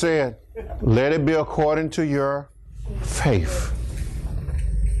 Jesus said, let it be according to your faith.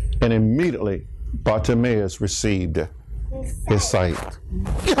 And immediately Bartimaeus received his sight.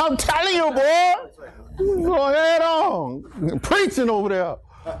 I'm telling you, boy. Go ahead on. Preaching over there.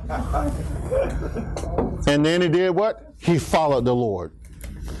 And then he did what? He followed the Lord.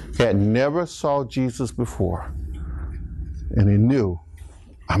 He had never saw Jesus before. And he knew,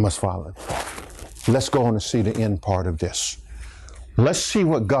 I must follow him. Let's go on and see the end part of this. Let's see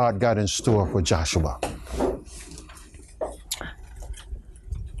what God got in store for Joshua.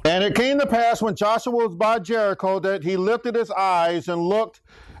 And it came to pass when Joshua was by Jericho that he lifted his eyes and looked,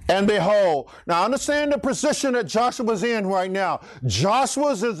 and behold. Now understand the position that Joshua's in right now.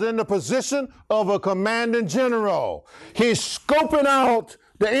 Joshua is in the position of a commanding general. He's scoping out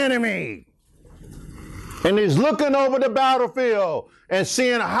the enemy. And he's looking over the battlefield and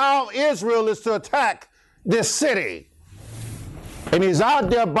seeing how Israel is to attack this city. And he's out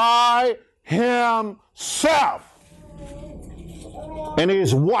there by himself. And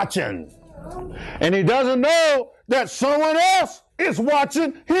he's watching. And he doesn't know that someone else is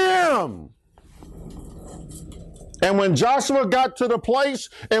watching him. And when Joshua got to the place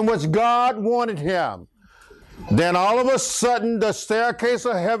in which God wanted him, then all of a sudden the staircase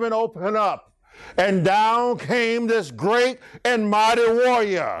of heaven opened up. And down came this great and mighty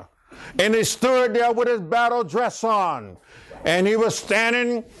warrior. And he stood there with his battle dress on. And he was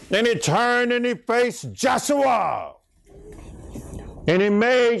standing, and he turned and he faced Joshua. And he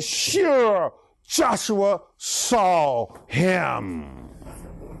made sure Joshua saw him.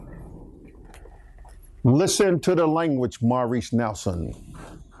 Listen to the language, Maurice Nelson.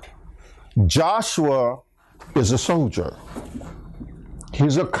 Joshua is a soldier.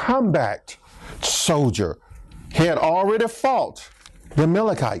 He's a combat soldier. He had already fought the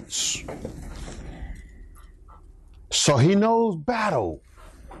Amalekites. So he knows battle.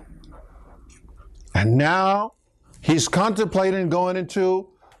 And now he's contemplating going into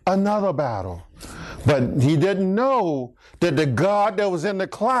another battle. But he didn't know that the God that was in the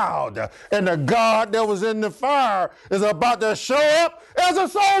cloud and the God that was in the fire is about to show up as a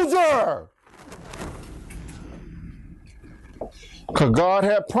soldier. Because God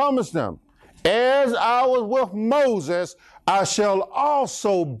had promised them, as I was with Moses, I shall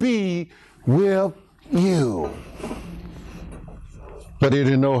also be with you. But he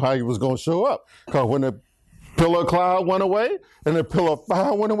didn't know how he was going to show up. Because when the pillar of cloud went away and the pillar of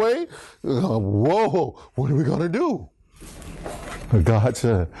fire went away, whoa, what are we going to do? But God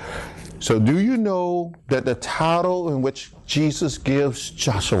said, so do you know that the title in which Jesus gives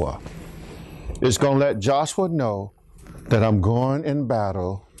Joshua is going to let Joshua know that I'm going in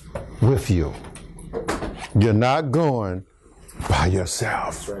battle with you. You're not going by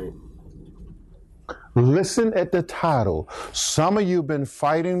yourself. Right. Listen at the title. Some of you have been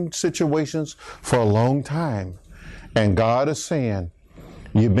fighting situations for a long time, and God is saying,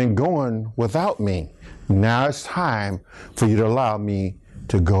 you've been going without me. Now it's time for you to allow me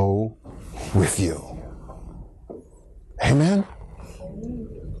to go with you. Amen?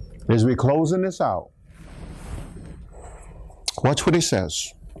 As we closing this out, watch what he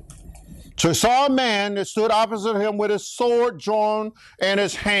says. So he saw a man that stood opposite him with his sword drawn in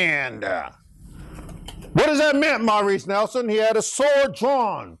his hand. What does that mean, Maurice Nelson? He had a sword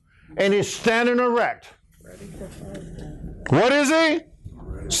drawn and he's standing erect. What is he?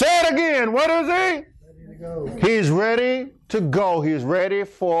 Say it again. What is he? Ready to go. He's ready to go. He's ready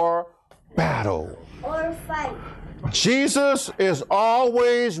for battle. Or fight. Jesus is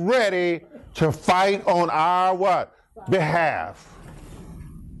always ready to fight on our what? Behalf.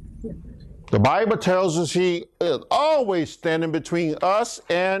 The Bible tells us he is always standing between us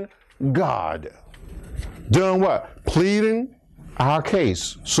and God. Doing what? Pleading our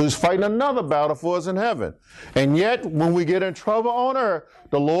case. So he's fighting another battle for us in heaven. And yet, when we get in trouble on earth,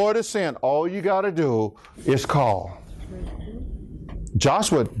 the Lord is saying, all you got to do is call.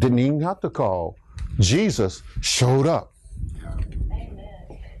 Joshua didn't even have to call. Jesus showed up.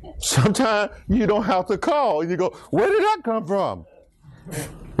 Sometimes you don't have to call. You go, where did that come from?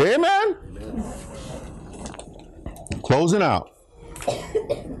 Amen? Closing out.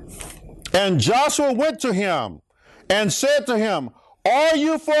 And Joshua went to him and said to him, are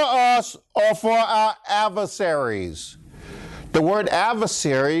you for us or for our adversaries? The word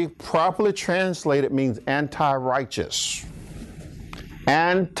adversary, properly translated, means anti-righteous.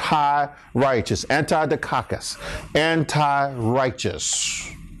 Anti-righteous. Anti-dikakos. Anti-righteous.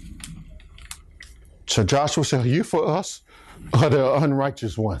 So Joshua said, are you for us or the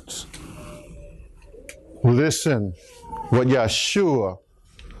unrighteous ones? Listen what Yeshua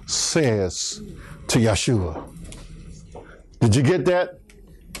says to Yeshua. Did you get that?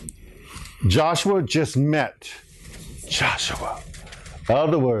 Joshua just met Joshua. In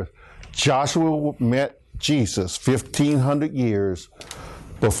other words, Joshua met Jesus 1,500 years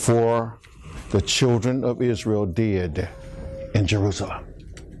before the children of Israel did in Jerusalem.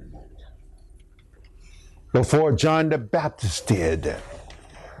 Before John the Baptist did,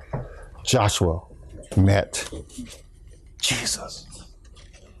 Joshua met Jesus.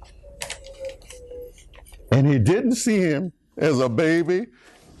 And he didn't see him as a baby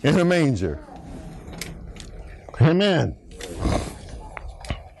in a manger. Amen.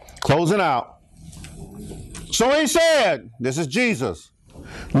 Closing out. So he said, this is Jesus,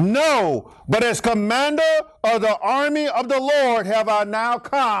 no, but as commander of the army of the Lord have I now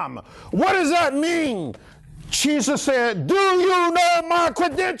come. What does that mean? Jesus said, do you know my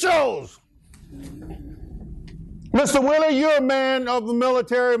credentials? Mr. Willie, you're a man of the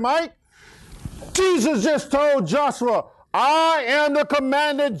military might. Jesus just told Joshua, I am the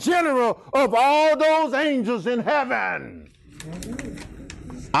commander general of all those angels in heaven.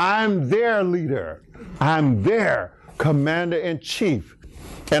 I'm their leader. I'm their commander in chief.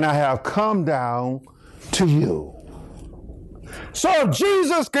 And I have come down to you. So if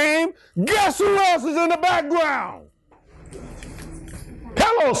Jesus came, guess who else is in the background?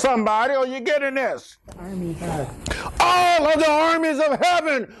 Hello, somebody. Are you getting this? All of the armies of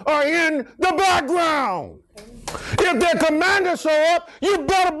heaven are in the background. If their commander show up, you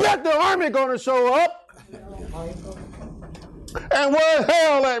better bet the army going to show up. And where's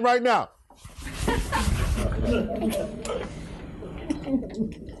hell at right now?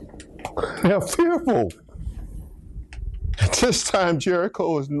 They're fearful. At this time,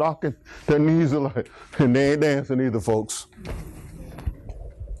 Jericho is knocking their knees alike, and they ain't dancing either, folks.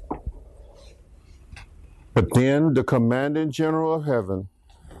 But then the commanding general of heaven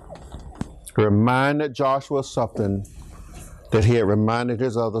reminded Joshua something that he had reminded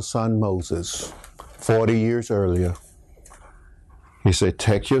his other son Moses 40 years earlier. He said,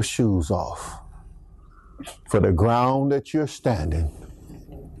 take your shoes off, for the ground that you're standing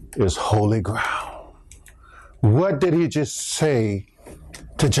is holy ground. What did he just say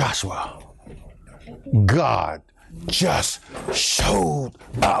to Joshua? God just showed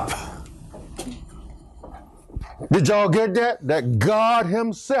up. Did y'all get that? That God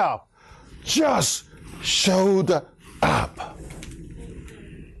himself just showed up.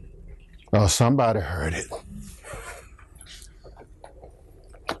 Oh, somebody heard it.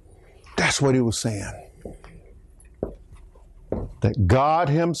 That's what he was saying. That God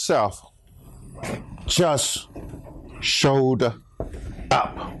himself just showed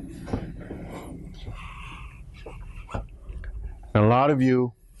up. And a lot of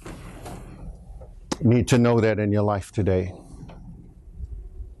you need to know that in your life today.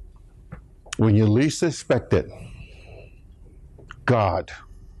 When you least expect it, God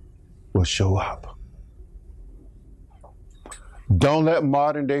will show up. Don't let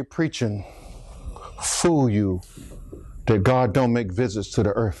modern day preaching fool you that God don't make visits to the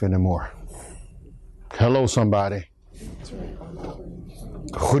earth anymore. Hello, somebody.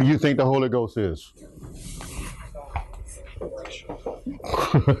 Who do you think the Holy Ghost is?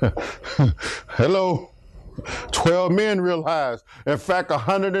 Hello. 12 men realized. In fact,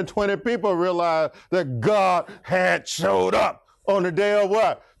 120 people realized that God had showed up on the day of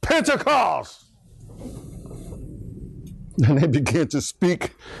what? Pentecost. And they began to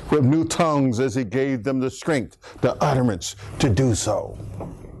speak with new tongues as he gave them the strength, the utterance to do so.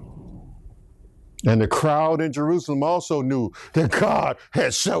 And the crowd in Jerusalem also knew that God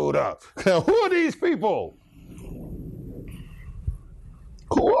had showed up. Now, who are these people?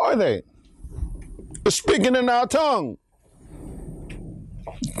 Who are they? They're speaking in our tongue.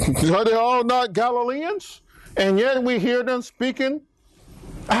 Are they all not Galileans? And yet we hear them speaking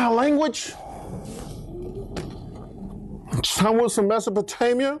our language. Someone from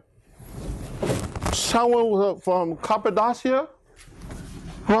Mesopotamia, someone from Cappadocia,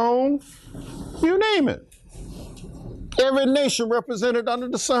 Rome, you name it. Every nation represented under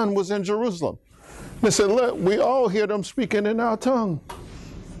the sun was in Jerusalem. They said, look, we all hear them speaking in our tongue.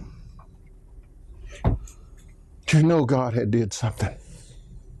 You know God had did something.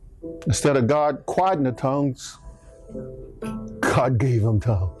 Instead of God quieting the tongues, God gave them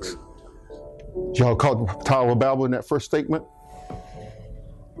tongues. Y'all caught the Tower of Babel in that first statement?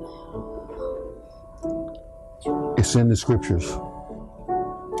 It's in the scriptures.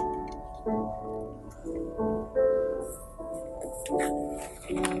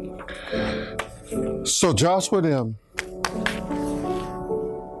 So Joshua them,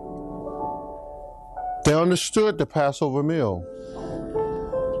 they understood the Passover meal.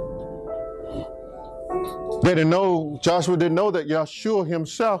 They didn't know, Joshua didn't know that Yeshua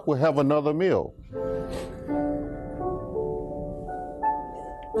himself would have another meal.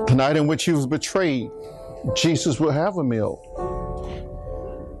 The night in which he was betrayed, Jesus will have a meal.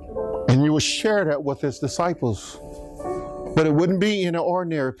 And you will share that with his disciples. But it wouldn't be in an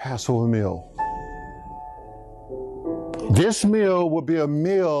ordinary Passover meal. This meal would be a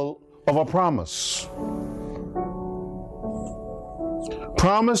meal of a promise.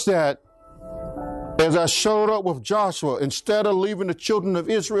 Promise that as I showed up with Joshua, instead of leaving the children of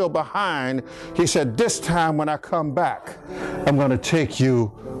Israel behind, he said, this time when I come back, I'm going to take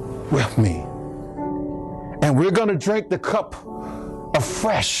you with me. And we're going to drink the cup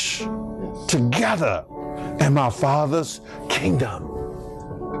afresh together in my Father's kingdom.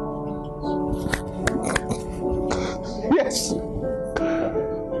 Yes.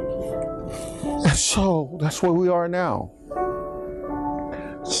 And so that's where we are now.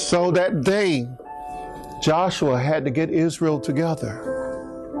 So that day, Joshua had to get Israel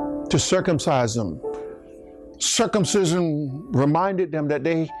together to circumcise them. Circumcision reminded them that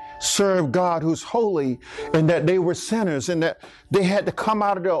they served God who's holy and that they were sinners and that they had to come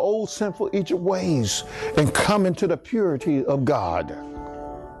out of their old sinful Egypt ways and come into the purity of God.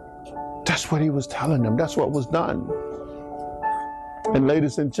 That's what he was telling them. That's what was done. And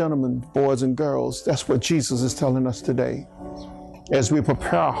ladies and gentlemen, boys and girls, that's what Jesus is telling us today. As we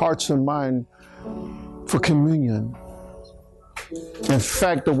prepare our hearts and mind for communion. In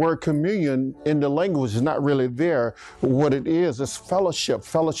fact, the word communion in the language is not really there. What it is fellowship.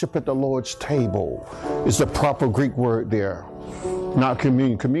 Fellowship at the Lord's table is the proper Greek word there, not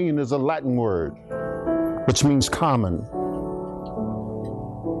communion. Communion is a Latin word, which means common.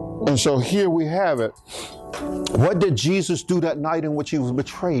 And so here we have it. What did Jesus do that night in which he was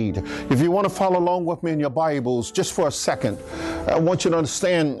betrayed? If you want to follow along with me in your Bibles, just for a second, I want you to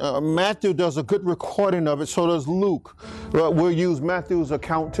understand, Matthew does a good recording of it, so does Luke. We'll use Matthew's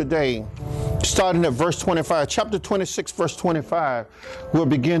account today. Starting at verse 25, chapter 26, verse 25, we'll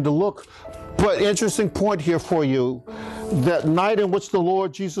begin to look. But interesting point here for you, that night in which the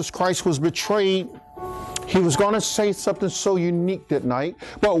Lord Jesus Christ was betrayed, he was going to say something so unique that night,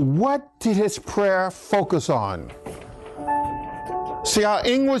 but what did his prayer focus on? See, our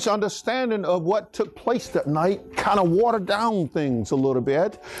English understanding of what took place that night kind of watered down things a little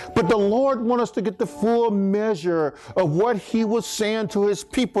bit. But the Lord wants us to get the full measure of what he was saying to his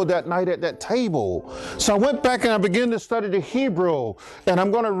people that night at that table. So I went back and I began to study the Hebrew. And I'm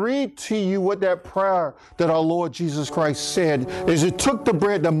going to read to you what that prayer that our Lord Jesus Christ said is he took the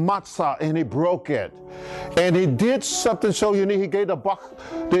bread, the matzah, and he broke it. And he did something so unique. He gave the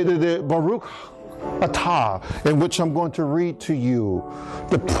Baruch Atah, in which I'm going to read to you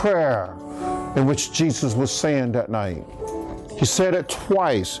the prayer in which Jesus was saying that night. He said it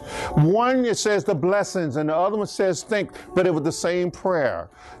twice. One, it says the blessings, and the other one says think, but it was the same prayer.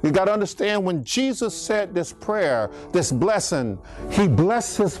 You got to understand, when Jesus said this prayer, this blessing, he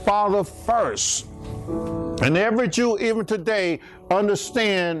blessed his Father first. And every Jew, even today,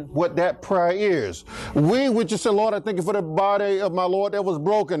 understand what that prayer is. We would just say, Lord, I thank you for the body of my Lord that was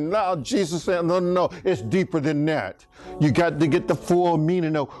broken. Now Jesus said, no, it's deeper than that. You got to get the full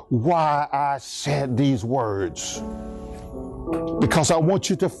meaning of why I said these words. Because I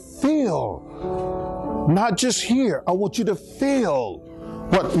want you to feel, not just hear, I want you to feel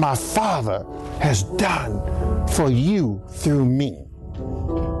what my Father has done for you through me.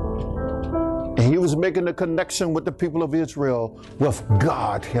 And he was making a connection with the people of Israel with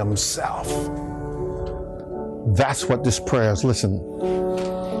God himself. That's what this prayer is. Listen.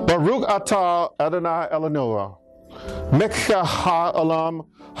 Baruch atah Adonai Eloheinu, melech haolam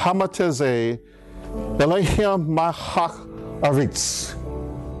hamatezeh, Elohim malach aretz.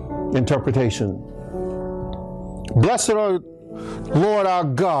 Interpretation. Blessed are Lord our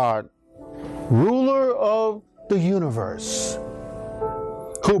God, ruler of the universe,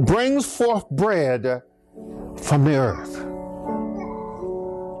 who brings forth bread from the earth.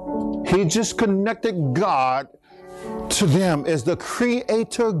 He just connected God to them as the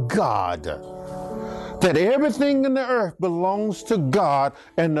creator God. That everything in the earth belongs to God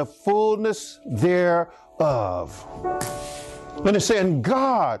and the fullness thereof. When it's saying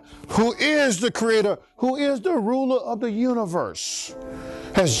God, who is the creator, who is the ruler of the universe,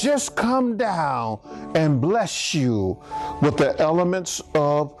 has just come down and blessed you with the elements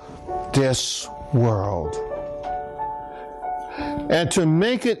of this world. And to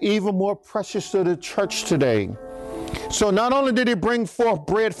make it even more precious to the church today, so not only did he bring forth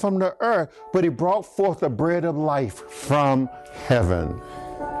bread from the earth, but he brought forth the bread of life from heaven.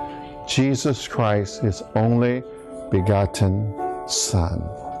 Jesus Christ, his only begotten Son.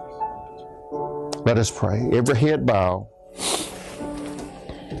 Let us pray. Every head bow.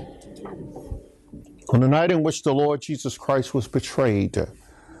 On the night in which the Lord Jesus Christ was betrayed, the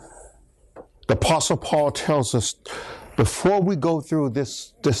Apostle Paul tells us, before we go through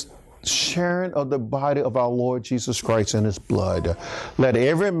this sharing of the body of our Lord Jesus Christ and his blood, let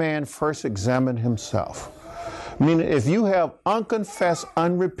every man first examine himself. Meaning, if you have unconfessed,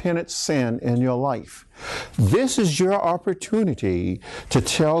 unrepentant sin in your life, this is your opportunity to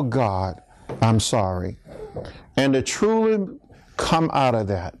tell God, I'm sorry. And to truly come out of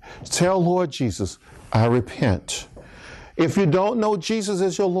that. Tell Lord Jesus, I repent. If you don't know Jesus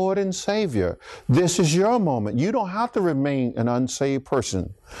as your Lord and Savior, this is your moment. You don't have to remain an unsaved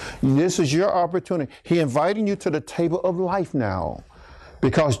person. This is your opportunity. He's inviting you to the table of life now,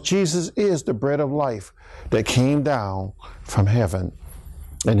 because Jesus is the bread of life that came down from heaven.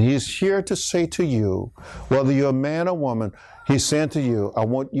 And he's here to say to you, whether you're a man or woman, he's saying to you, I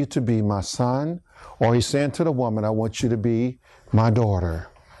want you to be my son, or he's saying to the woman, I want you to be my daughter.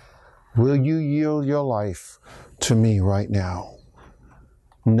 Will you yield your life to me right now?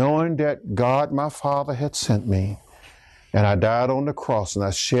 Knowing that God, my Father, had sent me, and I died on the cross, and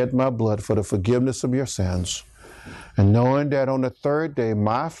I shed my blood for the forgiveness of your sins. And knowing that on the third day,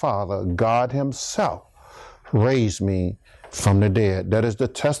 my Father, God himself, raised me from the dead. That is the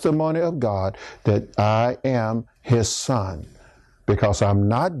testimony of God that I am his son. Because I'm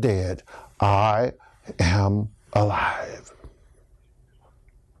not dead, I am alive.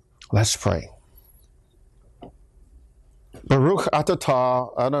 Let's pray. Baruch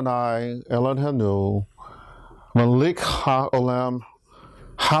atah Adonai Eloheinu, melech haolam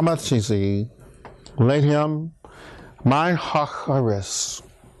hamatezeh, Elohim malach aretz.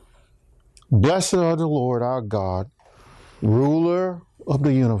 Blessed are the Lord our God, ruler of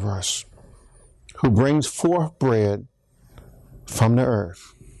the universe, who brings forth bread from the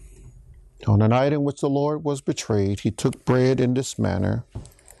earth. On the night in which the Lord was betrayed, he took bread in this manner,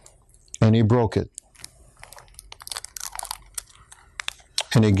 and he broke it.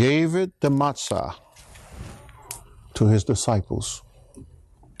 And he gave it, the matzah, to his disciples.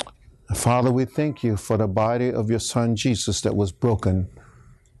 And Father, we thank you for the body of your Son Jesus that was broken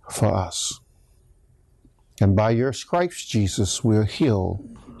for us. And by your stripes, Jesus, we're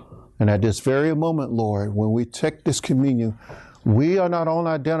healed. And at this very moment, Lord, when we take this communion, we are not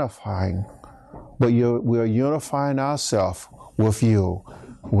only identifying, but we are unifying ourselves with you.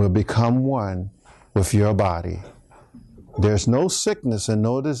 We'll become one with your body. There's no sickness and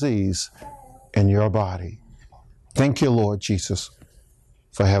no disease in your body. Thank you, Lord Jesus,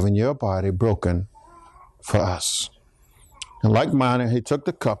 for having your body broken for us. And like mine, he took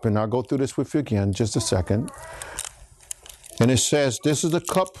the cup, and I'll go through this with you again in just a second. And it says, this is the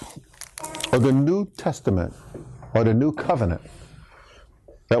cup of the New Testament, or the New Covenant,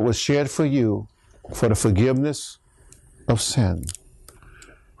 that was shed for you for the forgiveness of sin.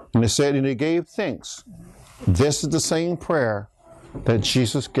 And it said, and he gave thanks. This is the same prayer that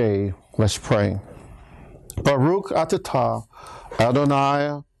Jesus gave. Let's pray. Baruch atah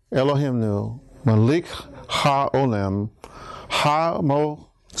Adonai Eloheinu Malik ha'olam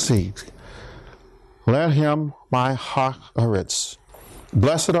ha'motzi Lehem my ha'aretz.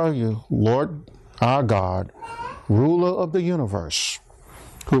 Blessed are you, Lord our God, ruler of the universe,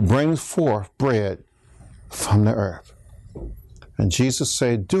 who brings forth bread from the earth. And Jesus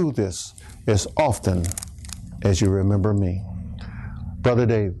said, do this as often as you remember me. Brother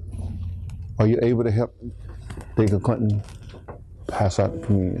Dave, are you able to help Deacon Clinton pass out the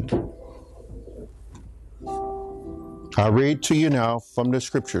communion? I read to you now from the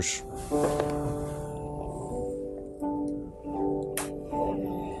scriptures.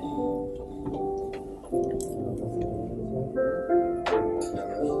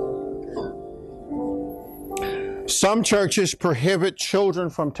 Some churches prohibit children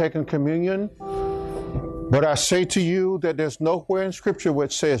from taking communion, but I say to you that there's nowhere in Scripture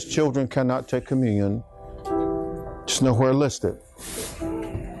which says children cannot take communion. It's nowhere listed.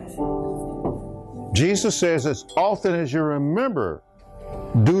 Jesus says, as often as you remember,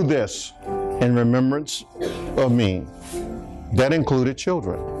 do this in remembrance of me. That included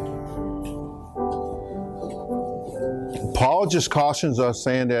children. Paul just cautions us,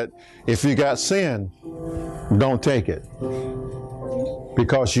 saying that if you got sin, don't take it,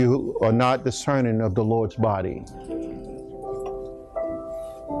 because you are not discerning of the Lord's body.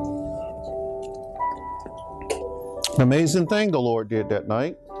 Amazing thing the Lord did that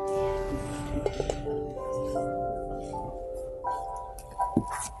night.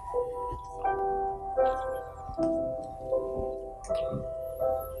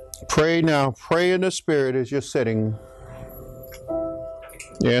 Pray now. Pray in the Spirit as you're sitting.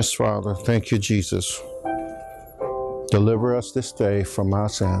 Yes, Father. Thank you, Jesus. Deliver us this day from our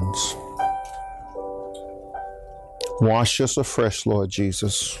sins. Wash us afresh, Lord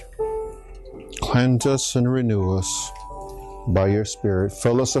Jesus. Cleanse us and renew us by your Spirit.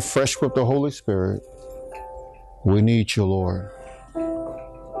 Fill us afresh with the Holy Spirit. We need you, Lord.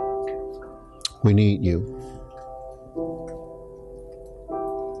 We need you.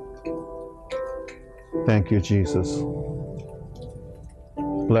 Thank you, Jesus.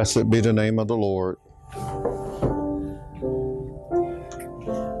 Blessed be the name of the Lord.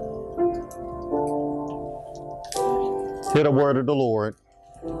 Hear the word of the Lord.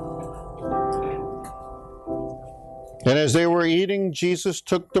 And as they were eating, Jesus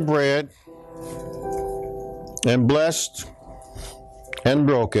took the bread and blessed and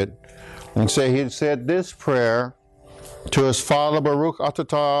broke it. And he said this prayer to his father, Baruch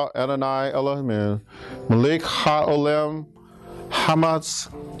atah Adonai Eloheinu, Malik ha'olam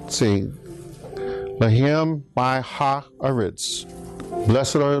ha'motzi Lehem my ha'aretz.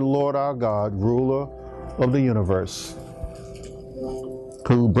 Blessed are the Lord our God, ruler of the universe,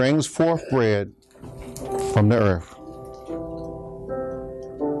 who brings forth bread from the earth.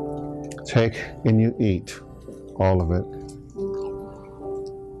 Take and you eat all of it.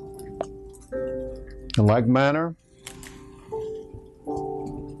 In like manner,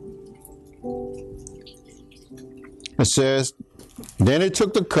 it says, then he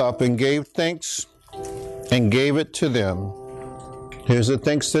took the cup and gave thanks and gave it to them. Here's the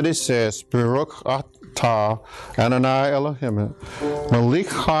thanks that it says, Baruch atah Adonai Eloheinu, Malik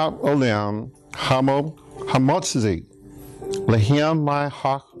ha'olam ha'motzi Lehem my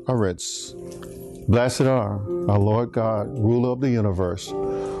ha'aretz. Blessed are our Lord God, ruler of the universe,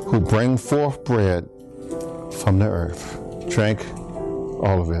 who bring forth bread from the earth. Drink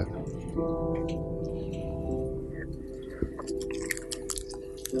all of it.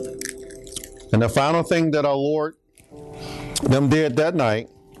 And the final thing that our Lord them did that night,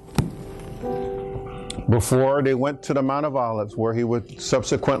 before they went to the Mount of Olives, where he would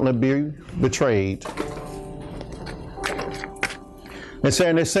subsequently be betrayed, they say,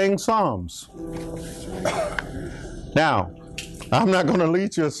 and they sing psalms. Now, I'm not going to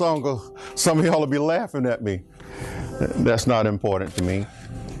lead you a song because some of y'all will be laughing at me. That's not important to me.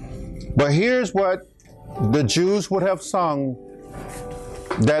 But here's what the Jews would have sung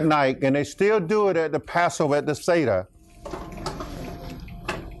that night, and they still do it at the Passover, at the Seder.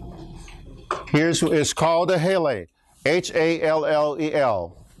 It's called the Hallel,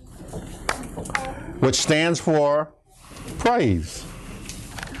 Hallel, which stands for praise.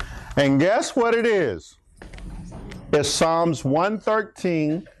 And guess what it is? It's Psalms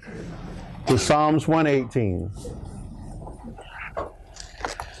 113 to Psalms 118.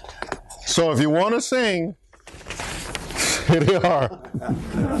 So if you want to sing, here they are.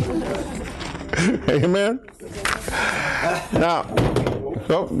 Amen. Now,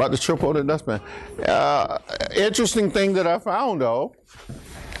 about to trip over the dustbin. Interesting thing that I found, though,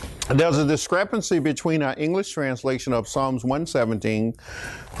 there's a discrepancy between our English translation of Psalms 117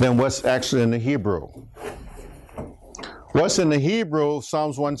 than what's actually in the Hebrew. What's in the Hebrew,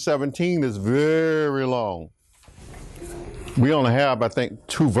 Psalms 117, is very long. We only have, I think,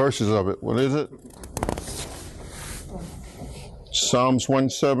 2 verses of it. What is it? Psalms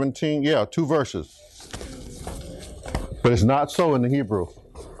 117, 2 verses. But it's not so in the Hebrew,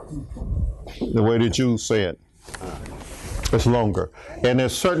 the way the Jews say it. It's longer. And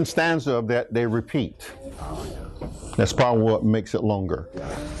there's certain stanzas of that they repeat. That's probably what makes it longer.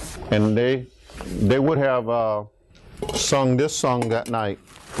 And they would have sung this song that night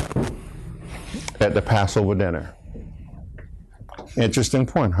at the Passover dinner. Interesting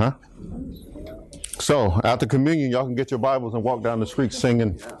point, huh? So, after communion, y'all can get your Bibles and walk down the street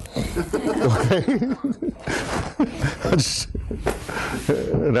singing. Okay?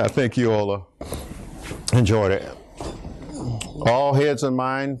 And I think you all enjoyed it. All heads and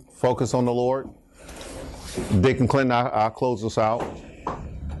mind, focus on the Lord. Deacon Clinton, I'll close us out.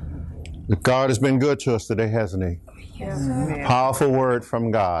 God has been good to us today, hasn't He? Yes. Powerful word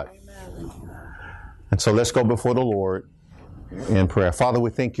from God. And so let's go before the Lord in prayer. Father,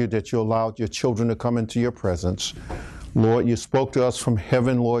 we thank you that you allowed your children to come into your presence. Lord, you spoke to us from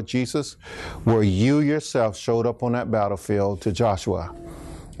heaven, Lord Jesus, where you yourself showed up on that battlefield to Joshua.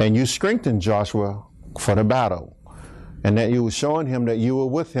 And you strengthened Joshua for the battle. And that you were showing him that you were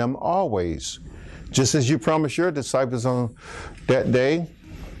with him always. Just as you promised your disciples on that day,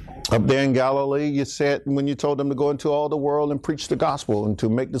 up there in Galilee, you said when you told them to go into all the world and preach the gospel and to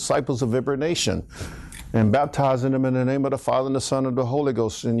make disciples of every nation and baptizing them in the name of the Father and the Son and the Holy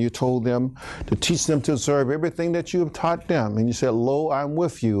Ghost. And you told them to teach them to observe everything that you have taught them. And you said, lo, I'm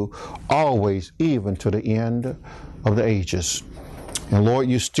with you always, even to the end of the ages. And Lord,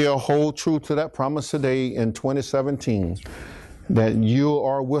 you still hold true to that promise today in 2017, that you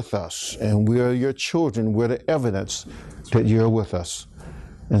are with us and we are your children. We're the evidence that you're with us.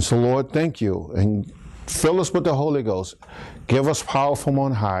 And so, Lord, thank you. And fill us with the Holy Ghost. Give us power from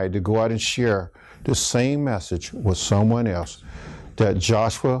on high to go out and share the same message with someone else, that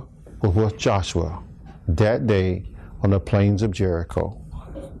Joshua was with Joshua that day on the plains of Jericho.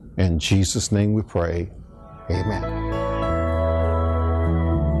 In Jesus' name we pray. Amen.